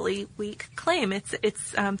Tudor's really weak claim.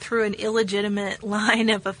 It's through an illegitimate line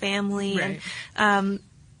of a family. Right. And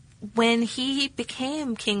when he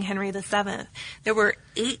became King Henry VII, there were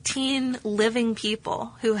 18 living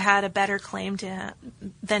people who had a better claim to him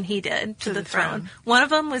than he did to the throne. One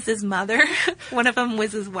of them was his mother. One of them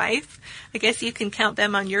was his wife. I guess you can count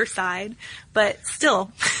them on your side, but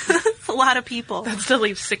still, it's a lot of people. That still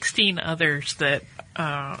leaves 16 others that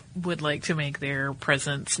would like to make their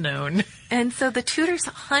presence known. And so the Tudors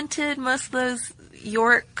hunted most of those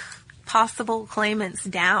York possible claimants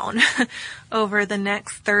down over the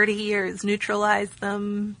next 30 years, neutralized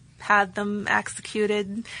them, had them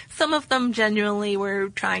executed. Some of them genuinely were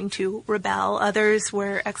trying to rebel. Others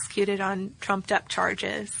were executed on trumped up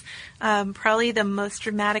charges. Probably the most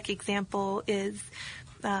dramatic example is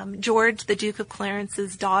George, the Duke of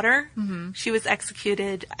Clarence's daughter. Mm-hmm. She was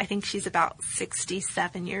executed, I think she's about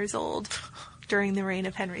 67 years old during the reign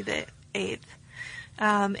of Henry VIII.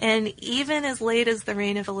 And even as late as the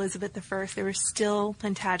reign of Elizabeth I, there were still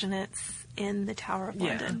Plantagenets in the Tower of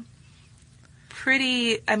London.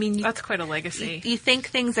 That's quite a legacy. You think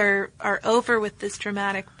things are over with this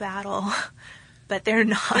dramatic battle, but they're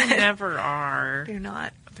not. They never are. They're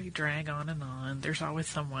not. They drag on and on. There's always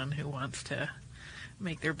someone who wants to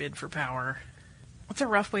make their bid for power. It's a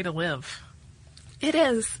rough way to live. It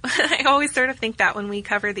is. I always sort of think that when we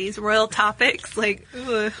cover these royal topics, like,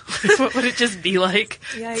 ugh. What would it just be like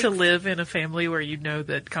to live in a family where you know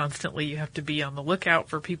that constantly you have to be on the lookout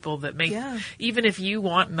for people that make, even if you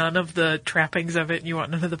want none of the trappings of it and you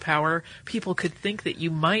want none of the power, people could think that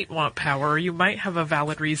you might want power or you might have a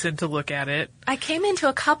valid reason to look at it. I came into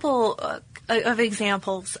a couple of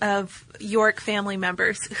examples of York family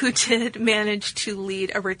members who did manage to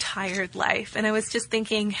lead a retired life. And I was just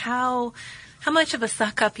thinking how much of a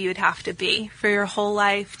suck-up you would have to be for your whole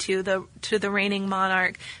life to the reigning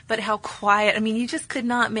monarch, but how quiet. You just could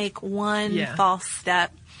not make one false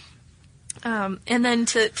step. And then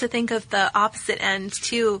to think of the opposite end,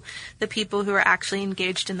 too, the people who are actually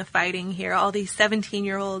engaged in the fighting here, all these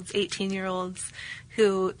 17-year-olds, 18-year-olds,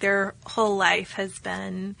 who their whole life has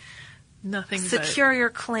been nothing secure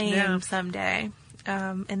your claim someday.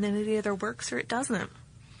 And then it either works or it doesn't.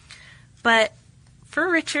 But for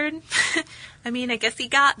Richard, I guess he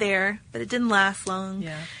got there, but it didn't last long.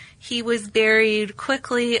 Yeah. He was buried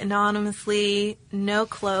quickly, anonymously, no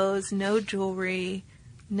clothes, no jewelry,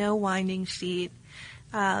 no winding sheet,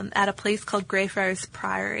 at a place called Greyfriars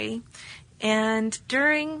Priory. And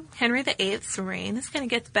during Henry VIII's reign, this kind of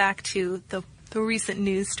gets back to the recent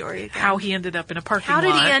news story again. How he ended up in a parking lot. How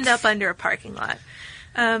did he end up under a parking lot?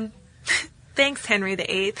 thanks, Henry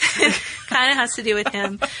VIII. Kind of has to do with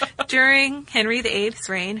him. During Henry VIII's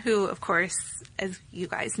reign, who, of course, as you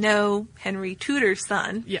guys know, Henry Tudor's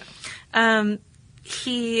son. Yeah. The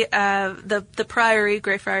priory,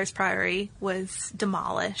 Greyfriars Priory, was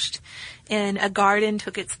demolished, and a garden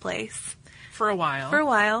took its place. For a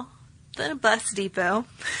while. Then a bus depot.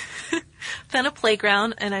 Then a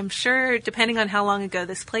playground, and I'm sure, depending on how long ago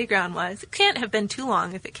this playground was, it can't have been too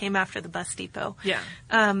long if it came after the bus depot. Yeah.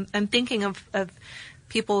 I'm thinking of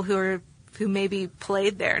people who maybe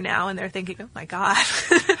played there now, and they're thinking, oh my God.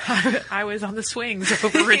 I was on the swings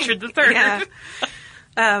over Richard III. Yeah.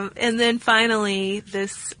 And then finally,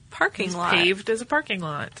 this parking lot. Paved as a parking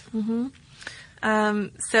lot. Mm-hmm.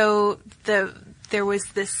 So there was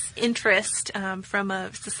this interest from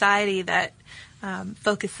a society that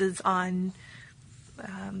focuses on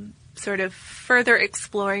sort of further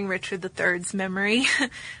exploring Richard III's memory,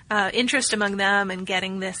 interest among them in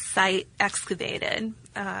getting this site excavated.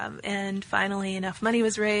 And finally enough money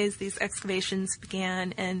was raised, these excavations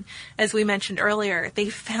began, and as we mentioned earlier, they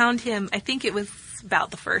found him, I think it was about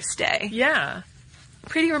the first day. Yeah.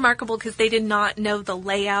 Pretty remarkable because they did not know the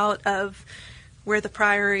layout of where the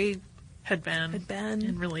priory had been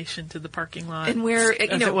in relation to the parking lot, and where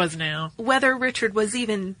it was now. Whether Richard was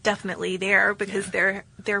even definitely there, because there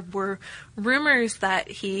were rumors that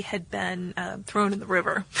he had been thrown in the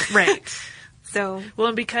river. Right. So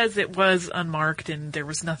and because it was unmarked and there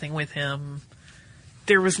was nothing with him,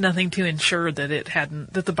 there was nothing to ensure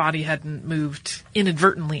that the body hadn't moved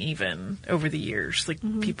inadvertently even over the years. Like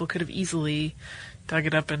people could have easily dug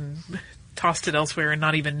it up and tossed it elsewhere and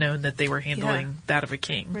not even known that they were handling that of a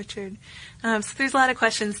king. Richard. So there's a lot of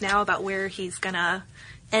questions now about where he's going to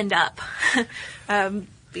end up.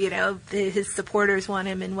 His supporters want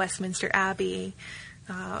him in Westminster Abbey.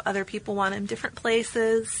 Other people want him different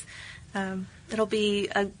places. It'll be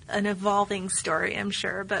an evolving story, I'm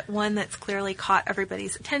sure, but one that's clearly caught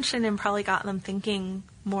everybody's attention and probably got them thinking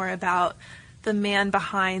more about the man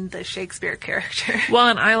behind the Shakespeare character. Well,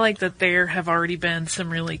 and I like that there have already been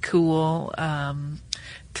some really cool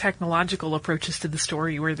technological approaches to the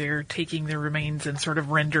story where they're taking the remains and sort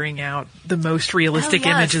of rendering out the most realistic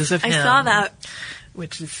images of him. I saw that.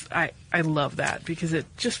 Which is, I love that because it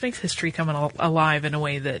just makes history come alive in a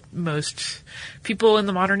way that most people in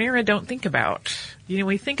the modern era don't think about.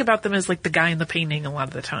 We think about them as like the guy in the painting a lot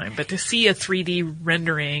of the time, but to see a 3D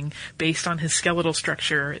rendering based on his skeletal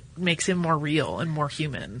structure, it makes him more real and more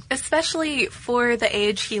human. Especially for the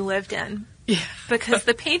age he lived in. Yeah. Because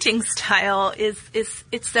the painting style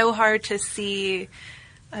it's so hard to see,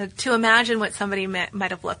 to imagine what somebody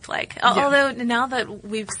might have looked like. Yeah. Although now that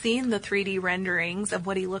we've seen the 3D renderings of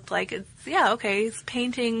what he looked like, it's, he's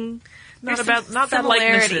painting. Not the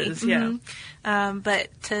likenesses, mm-hmm.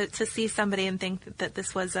 But to see somebody and think that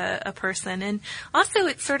this was a person. And also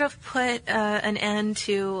it sort of put an end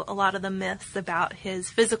to a lot of the myths about his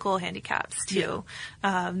physical handicaps, too.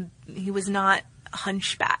 Yeah. He was not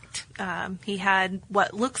hunchbacked. He had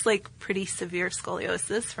what looks like pretty severe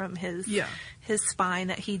scoliosis from his spine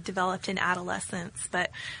that he developed in adolescence.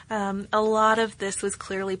 But a lot of this was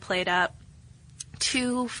clearly played up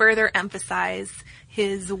to further emphasize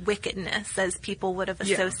his wickedness, as people would have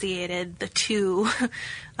associated the two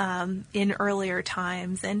in earlier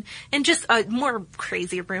times, and just more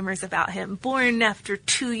crazy rumors about him. Born after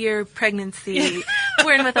 2-year pregnancy,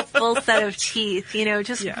 born with a full set of teeth,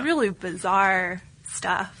 really bizarre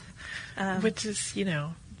stuff. Which is,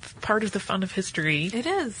 part of the fun of history. It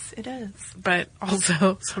is. But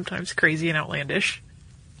also sometimes crazy and outlandish.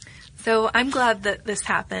 So I'm glad that this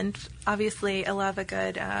happened. Obviously, I love a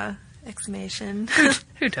good exhumation.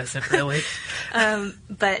 Who doesn't really?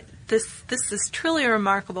 But this is truly a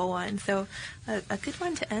remarkable one. So a good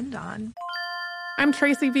one to end on. I'm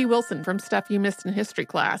Tracy V. Wilson from Stuff You Missed in History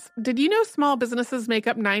Class. Did you know small businesses make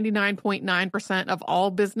up 99.9% of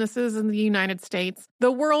all businesses in the United States?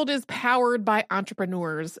 The world is powered by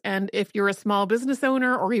entrepreneurs, and if you're a small business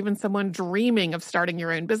owner or even someone dreaming of starting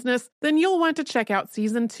your own business, then you'll want to check out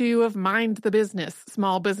Season 2 of Mind the Business,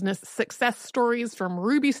 Small Business Success Stories from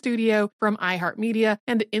Ruby Studio, from iHeartMedia,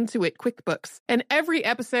 and Intuit QuickBooks. And every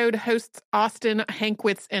episode, hosts Austin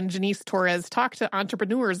Hankwitz and Janice Torres talk to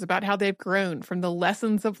entrepreneurs about how they've grown from the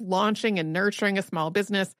lessons of launching and nurturing a small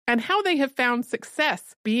business and how they have found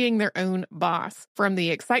success being their own boss. From the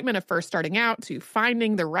excitement of first starting out to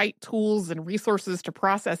finding the right tools and resources to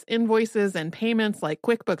process invoices and payments like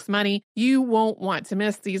QuickBooks Money, you won't want to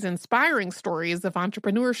miss these inspiring stories of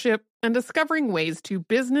entrepreneurship and discovering ways to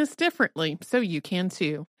business differently so you can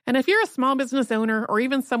too. And if you're a small business owner or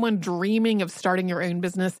even someone dreaming of starting your own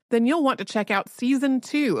business, then you'll want to check out Season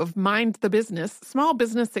 2 of Mind the Business, Small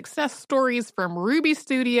Business Success Stories from Ruby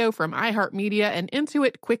Studio, from iHeartMedia, and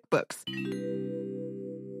Intuit QuickBooks.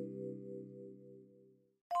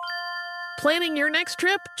 Planning your next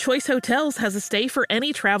trip? Choice Hotels has a stay for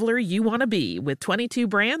any traveler you want to be, with 22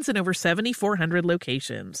 brands and over 7,400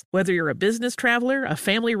 locations. Whether you're a business traveler, a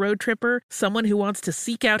family road tripper, someone who wants to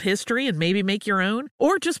seek out history and maybe make your own,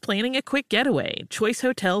 or just planning a quick getaway, Choice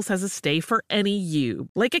Hotels has a stay for any you.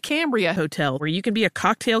 Like a Cambria Hotel, where you can be a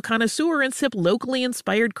cocktail connoisseur and sip locally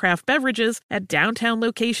inspired craft beverages at downtown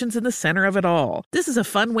locations in the center of it all. This is a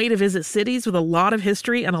fun way to visit cities with a lot of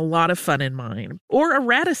history and a lot of fun in mind. Or a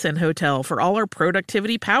Radisson Hotel for all our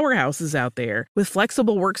productivity powerhouses out there. With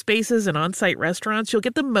flexible workspaces and on-site restaurants, you'll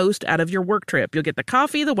get the most out of your work trip. You'll get the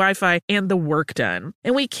coffee, the Wi-Fi, and the work done.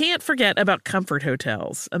 And we can't forget about Comfort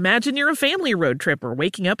Hotels. Imagine you're a family road tripper,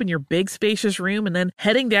 waking up in your big spacious room and then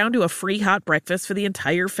heading down to a free hot breakfast for the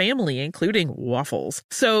entire family, including waffles.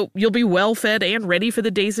 So you'll be well fed and ready for the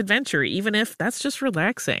day's adventure, even if that's just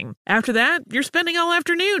relaxing. After that, you're spending all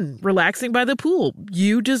afternoon relaxing by the pool.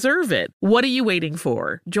 You deserve it. What are you waiting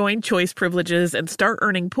for? Join Choice Privileges and start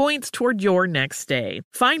earning points toward your next stay.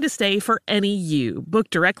 Find a stay for any you. Book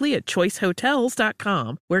directly at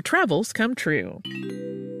choicehotels.com, where travels come true.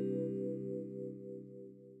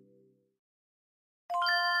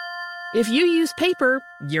 If you use paper,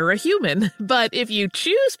 you're a human. But if you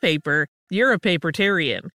choose paper, you're a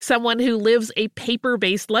papertarian, someone who lives a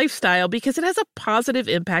paper-based lifestyle because it has a positive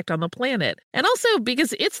impact on the planet. And also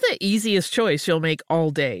because it's the easiest choice you'll make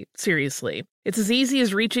all day. Seriously. It's as easy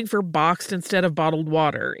as reaching for boxed instead of bottled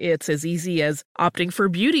water. It's as easy as opting for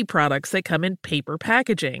beauty products that come in paper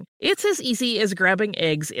packaging. It's as easy as grabbing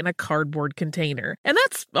eggs in a cardboard container. And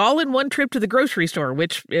that's all in one trip to the grocery store,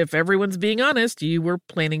 which, if everyone's being honest, you were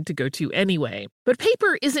planning to go to anyway. But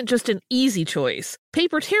paper isn't just an easy choice.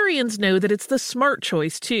 Papertarians know that it's the smart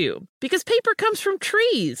choice, too. Because paper comes from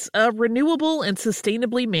trees, a renewable and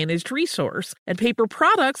sustainably managed resource. And paper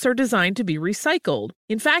products are designed to be recycled.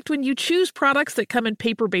 In fact, when you choose products that come in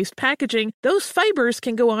paper-based packaging, those fibers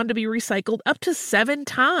can go on to be recycled up to 7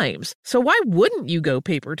 times. So why wouldn't you go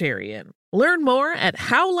papertarian? Learn more at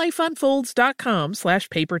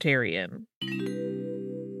howlifeunfolds.com/papertarian.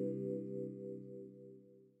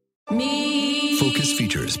 Focus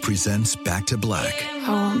Features presents Back to Black. I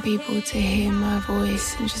want people to hear my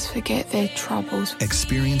voice and just forget their troubles.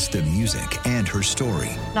 Experience the music and her story.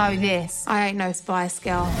 Know this, I ain't no Spice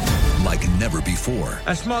Girl. Like never before.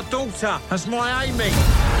 That's my daughter. That's my Amy.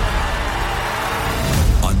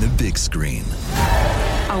 On the big screen.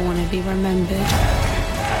 I want to be remembered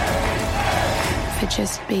for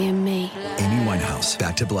just being me. Amy Winehouse,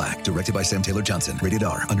 Back to Black, directed by Sam Taylor Johnson. Rated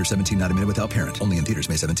R, under 17, not admitted without parent. Only in theaters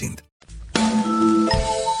May 17th.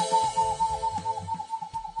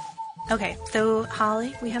 Okay, so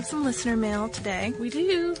Holly, we have some listener mail today. We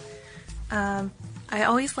do. I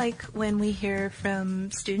always like when we hear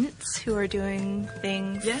from students who are doing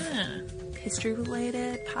things history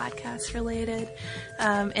related, podcast related.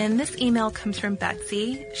 And this email comes from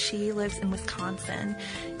Betsy. She lives in Wisconsin.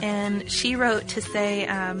 And she wrote to say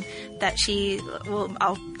that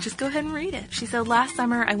I'll just go ahead and read it. She said, last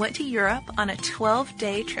summer I went to Europe on a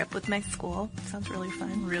 12-day trip with my school. Sounds really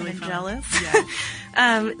fun. Really fun. Jealous. Yeah.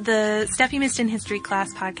 The Stuff You Missed in History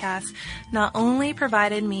Class podcast not only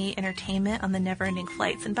provided me entertainment on the never-ending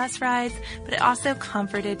flights and bus rides, but it also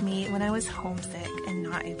comforted me when I was homesick and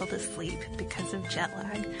not able to sleep because of jet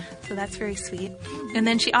lag. So that's very sweet. And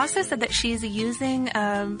then she also said that she's using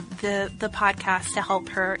the podcast to help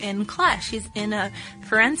her in class. She's in a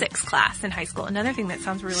forensics class in high school. Another thing that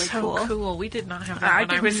sounds really cool. So cool. We did not have that I when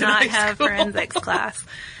I did was not in high have school. forensics class.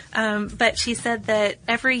 But she said that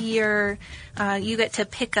every year you get to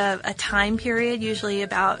pick a time period, usually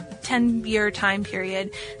about 10-year time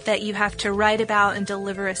period, that you have to write about and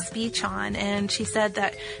deliver a speech on. And she said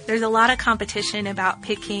that there's a lot of competition about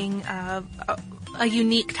picking a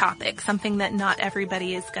unique topic, something that not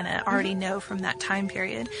everybody is going to already know from that time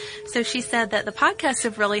period. So she said that the podcasts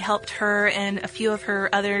have really helped her and a few of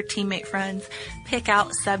her other teammate friends pick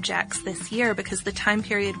out subjects this year because the time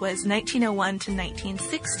period was 1901 to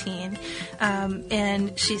 1916.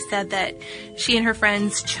 And she said that she and her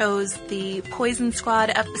friends chose the Poison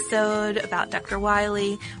Squad episode about Dr.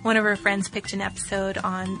 Wiley. One of her friends picked an episode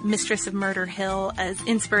on Mistress of Murder Hill as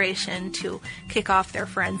inspiration to kick off their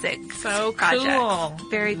forensic project. Cool.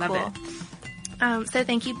 Very Love cool. So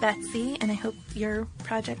thank you, Betsy, and I hope your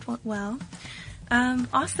project went well.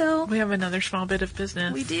 Also, we have another small bit of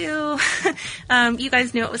business. We do. You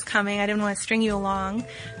guys knew it was coming. I didn't want to string you along.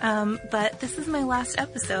 But this is my last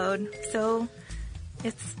episode, so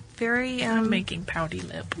it's very... I'm making pouty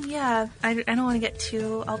lip. Yeah, I don't want to get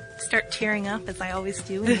too... I'll start tearing up, as I always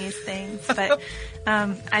do in these things. But,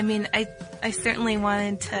 I certainly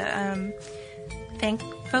wanted to thank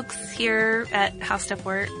folks here at How Stuff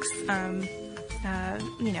Works.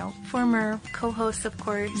 Former co-hosts, of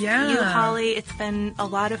course. Yeah. You, Holly. It's been a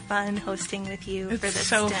lot of fun hosting with you for this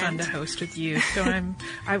so stint. fun to host with you. So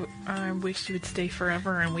I wish you would stay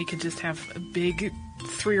forever and we could just have a big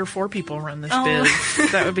 3 or 4 people run this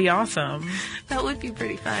biz. That would be awesome. That would be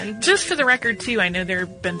pretty fun. Just for the record, too, I know there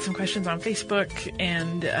have been some questions on Facebook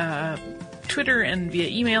and Twitter and via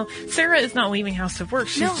email. Sarah is not leaving House of Work.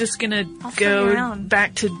 She's just going to go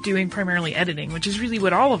back to doing primarily editing, which is really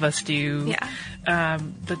what all of us do. Yeah.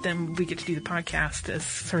 But then we get to do the podcast as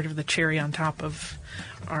sort of the cherry on top of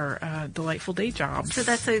our delightful day jobs. So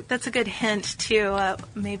that's a good hint too.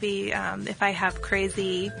 Maybe if I have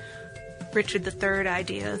crazy Richard III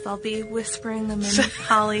ideas, I'll be whispering them in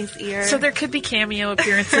Holly's ear. So there could be cameo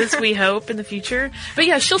appearances, we hope, in the future. But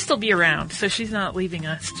yeah, she'll still be around, so she's not leaving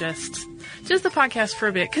us just the podcast for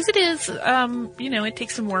a bit, because it is, it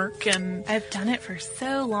takes some work, and I've done it for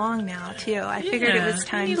so long now too. I figured it was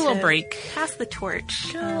time to a little break, pass the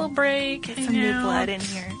torch, a little break, get some new blood in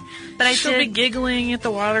here. But she'll be giggling at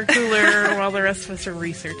the water cooler while the rest of us are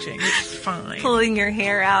researching. It's fine. Pulling your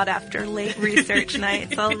hair out after late research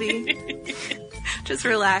nights. I'll be just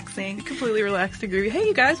relaxing, completely relaxed and groovy. Hey,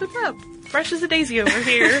 you guys, what's up? Fresh as a daisy over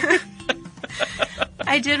here.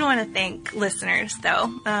 I did want to thank listeners,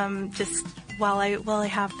 though. Just while I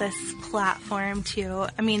have this platform too.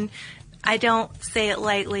 I mean, I don't say it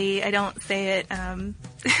lightly. I don't say it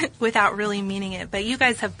without really meaning it. But you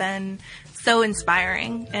guys have been so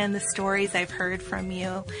inspiring, and the stories I've heard from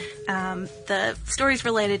you, the stories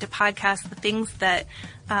related to podcasts, the things that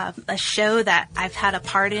a show that I've had a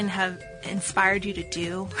part in have inspired you to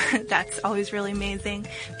do. That's always really amazing.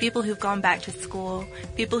 People who've gone back to school,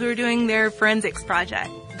 people who are doing their forensics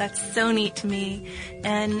project. That's so neat to me.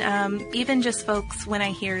 And even just folks, when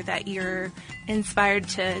I hear that you're inspired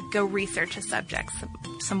to go research a subject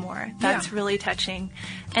some more, that's really touching.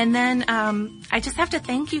 And then I just have to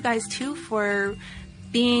thank you guys too for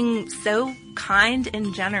being so kind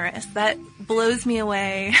and generous. That blows me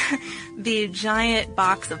away. The giant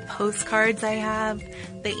box of postcards I have,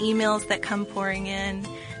 the emails that come pouring in,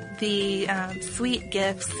 the sweet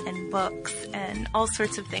gifts and books and all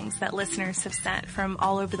sorts of things that listeners have sent from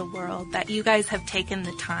all over the world, that you guys have taken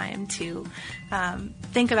the time to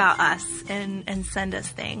think about us and send us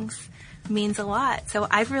things, means a lot. So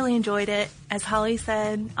I've really enjoyed it. As Holly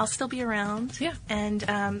said, I'll still be around. Yeah. And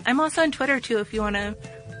I'm also on Twitter too, if you want to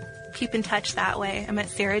keep in touch that way. I'm at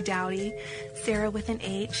Sarah Dowdy. Sarah with an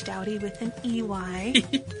H, Dowdy with an EY.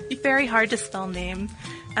 Very hard to spell name.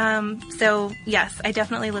 So yes, I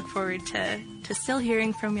definitely look forward to still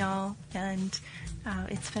hearing from y'all, and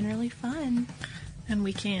it's been really fun. And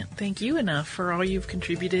we can't thank you enough for all you've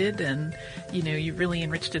contributed, and, you've really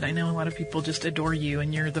enriched it. I know a lot of people just adore you,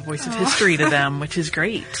 and you're the voice of history to them, which is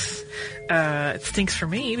great. It stinks for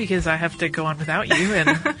me because I have to go on without you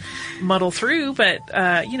and muddle through, but,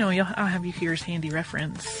 I'll have you here as handy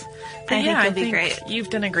reference. But I think great. You've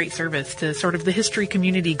done a great service to sort of the history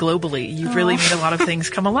community globally. You've really made a lot of things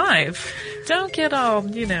come alive. Don't get all,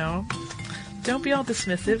 don't be all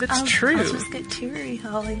dismissive. It's true. I'll just get teary,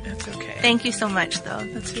 Holly. That's okay. Thank you so much, though.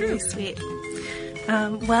 That's really sweet.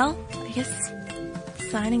 Well, I guess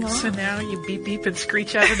signing off. So now you beep beep and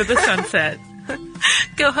screech out into the sunset.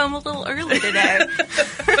 Go home a little early today.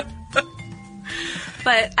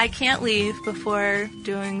 But I can't leave before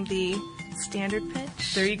doing the standard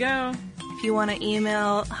pitch. There you go. If you want to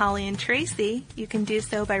email Holly and Tracy, you can do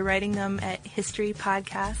so by writing them at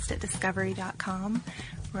historypodcast@discovery.com.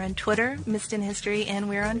 We're on Twitter, Missed in History, and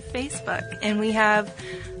we're on Facebook. And we have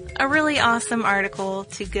a really awesome article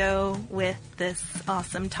to go with this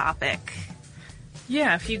awesome topic.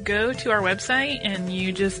 Yeah, if you go to our website and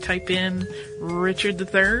you just type in Richard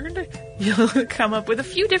III, you'll come up with a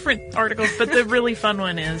few different articles, but the really fun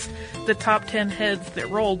one is the top 10 heads that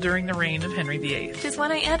rolled during the reign of Henry VIII. Which is one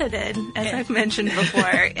I edited, as I've mentioned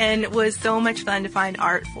before, and it was so much fun to find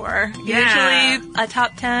art for. Yeah. Usually a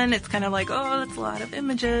top 10, it's kind of like, oh, that's a lot of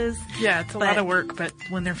images. Yeah, it's a lot of work, but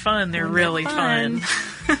when they're fun, they're really fun.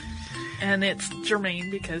 And it's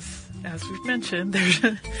germane because, as we've mentioned, there's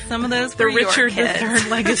some of those the Richard III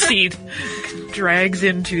legacy drags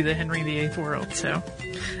into the Henry VIII world. So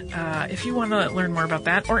if you want to learn more about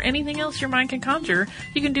that or anything else your mind can conjure,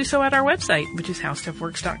 you can do so at our website, which is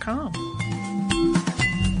howstuffworks.com.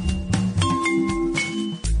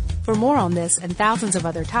 For more on this and thousands of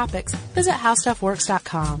other topics, visit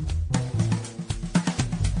howstuffworks.com.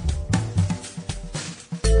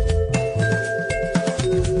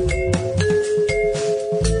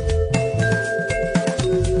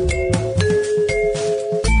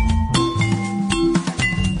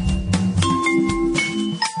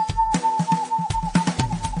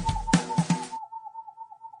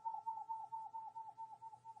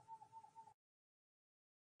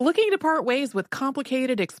 Looking to part ways with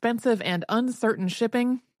complicated, expensive, and uncertain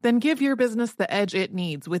shipping? Then give your business the edge it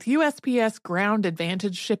needs with USPS Ground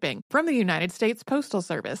Advantage shipping from the United States Postal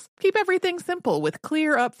Service. Keep everything simple with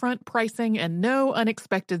clear upfront pricing and no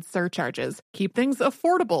unexpected surcharges. Keep things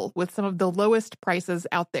affordable with some of the lowest prices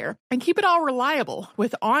out there. And keep it all reliable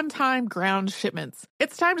with on-time ground shipments.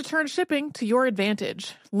 It's time to turn shipping to your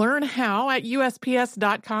advantage. Learn how at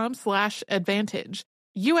USPS.com/advantage.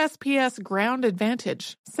 USPS Ground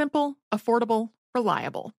Advantage. Simple, affordable,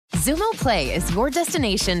 reliable. Xumo Play is your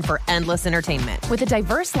destination for endless entertainment. With a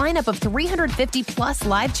diverse lineup of 350-plus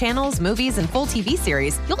live channels, movies, and full TV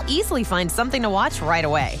series, you'll easily find something to watch right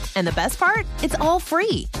away. And the best part? It's all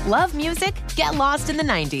free. Love music? Get lost in the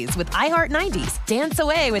 90s with iHeart 90s, dance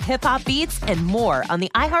away with hip-hop beats, and more on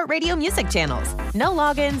the iHeartRadio music channels. No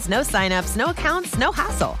logins, no signups, no accounts, no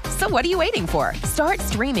hassle. So what are you waiting for? Start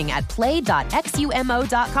streaming at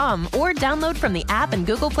play.xumo.com or download from the app and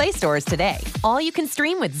Google Play stores today. All you can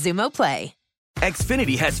stream with Xumo Play.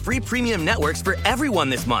 Xfinity has free premium networks for everyone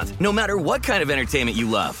this month, no matter what kind of entertainment you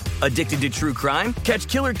love. Addicted to true crime? Catch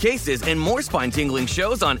killer cases and more spine-tingling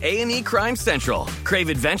shows on A&E Crime Central. Crave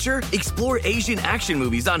adventure? Explore Asian action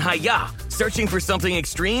movies on Hi-YAH. Searching for something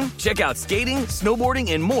extreme? Check out skating,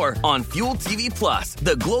 snowboarding, and more on Fuel TV Plus,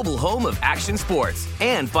 the global home of action sports.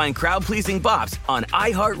 And find crowd-pleasing bops on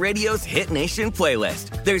iHeartRadio's Hit Nation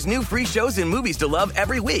playlist. There's new free shows and movies to love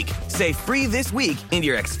every week. Say free this week in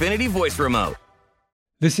your Xfinity voice remote.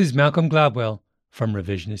 This is Malcolm Gladwell from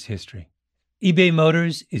Revisionist History. eBay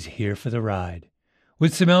Motors is here for the ride.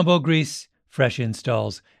 With some elbow grease, fresh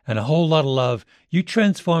installs, and a whole lot of love, you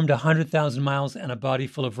transformed 100,000 miles and a body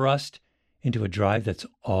full of rust into a drive that's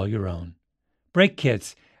all your own. Brake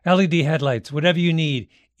kits, LED headlights, whatever you need,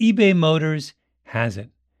 eBay Motors has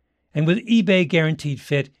it. And with eBay Guaranteed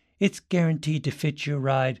Fit, it's guaranteed to fit your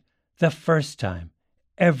ride the first time,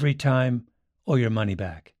 every time, or your money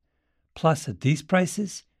back. Plus, at these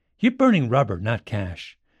prices, you're burning rubber, not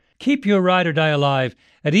cash. Keep your ride or die alive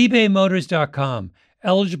at ebaymotors.com.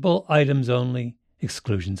 Eligible items only.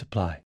 Exclusions apply.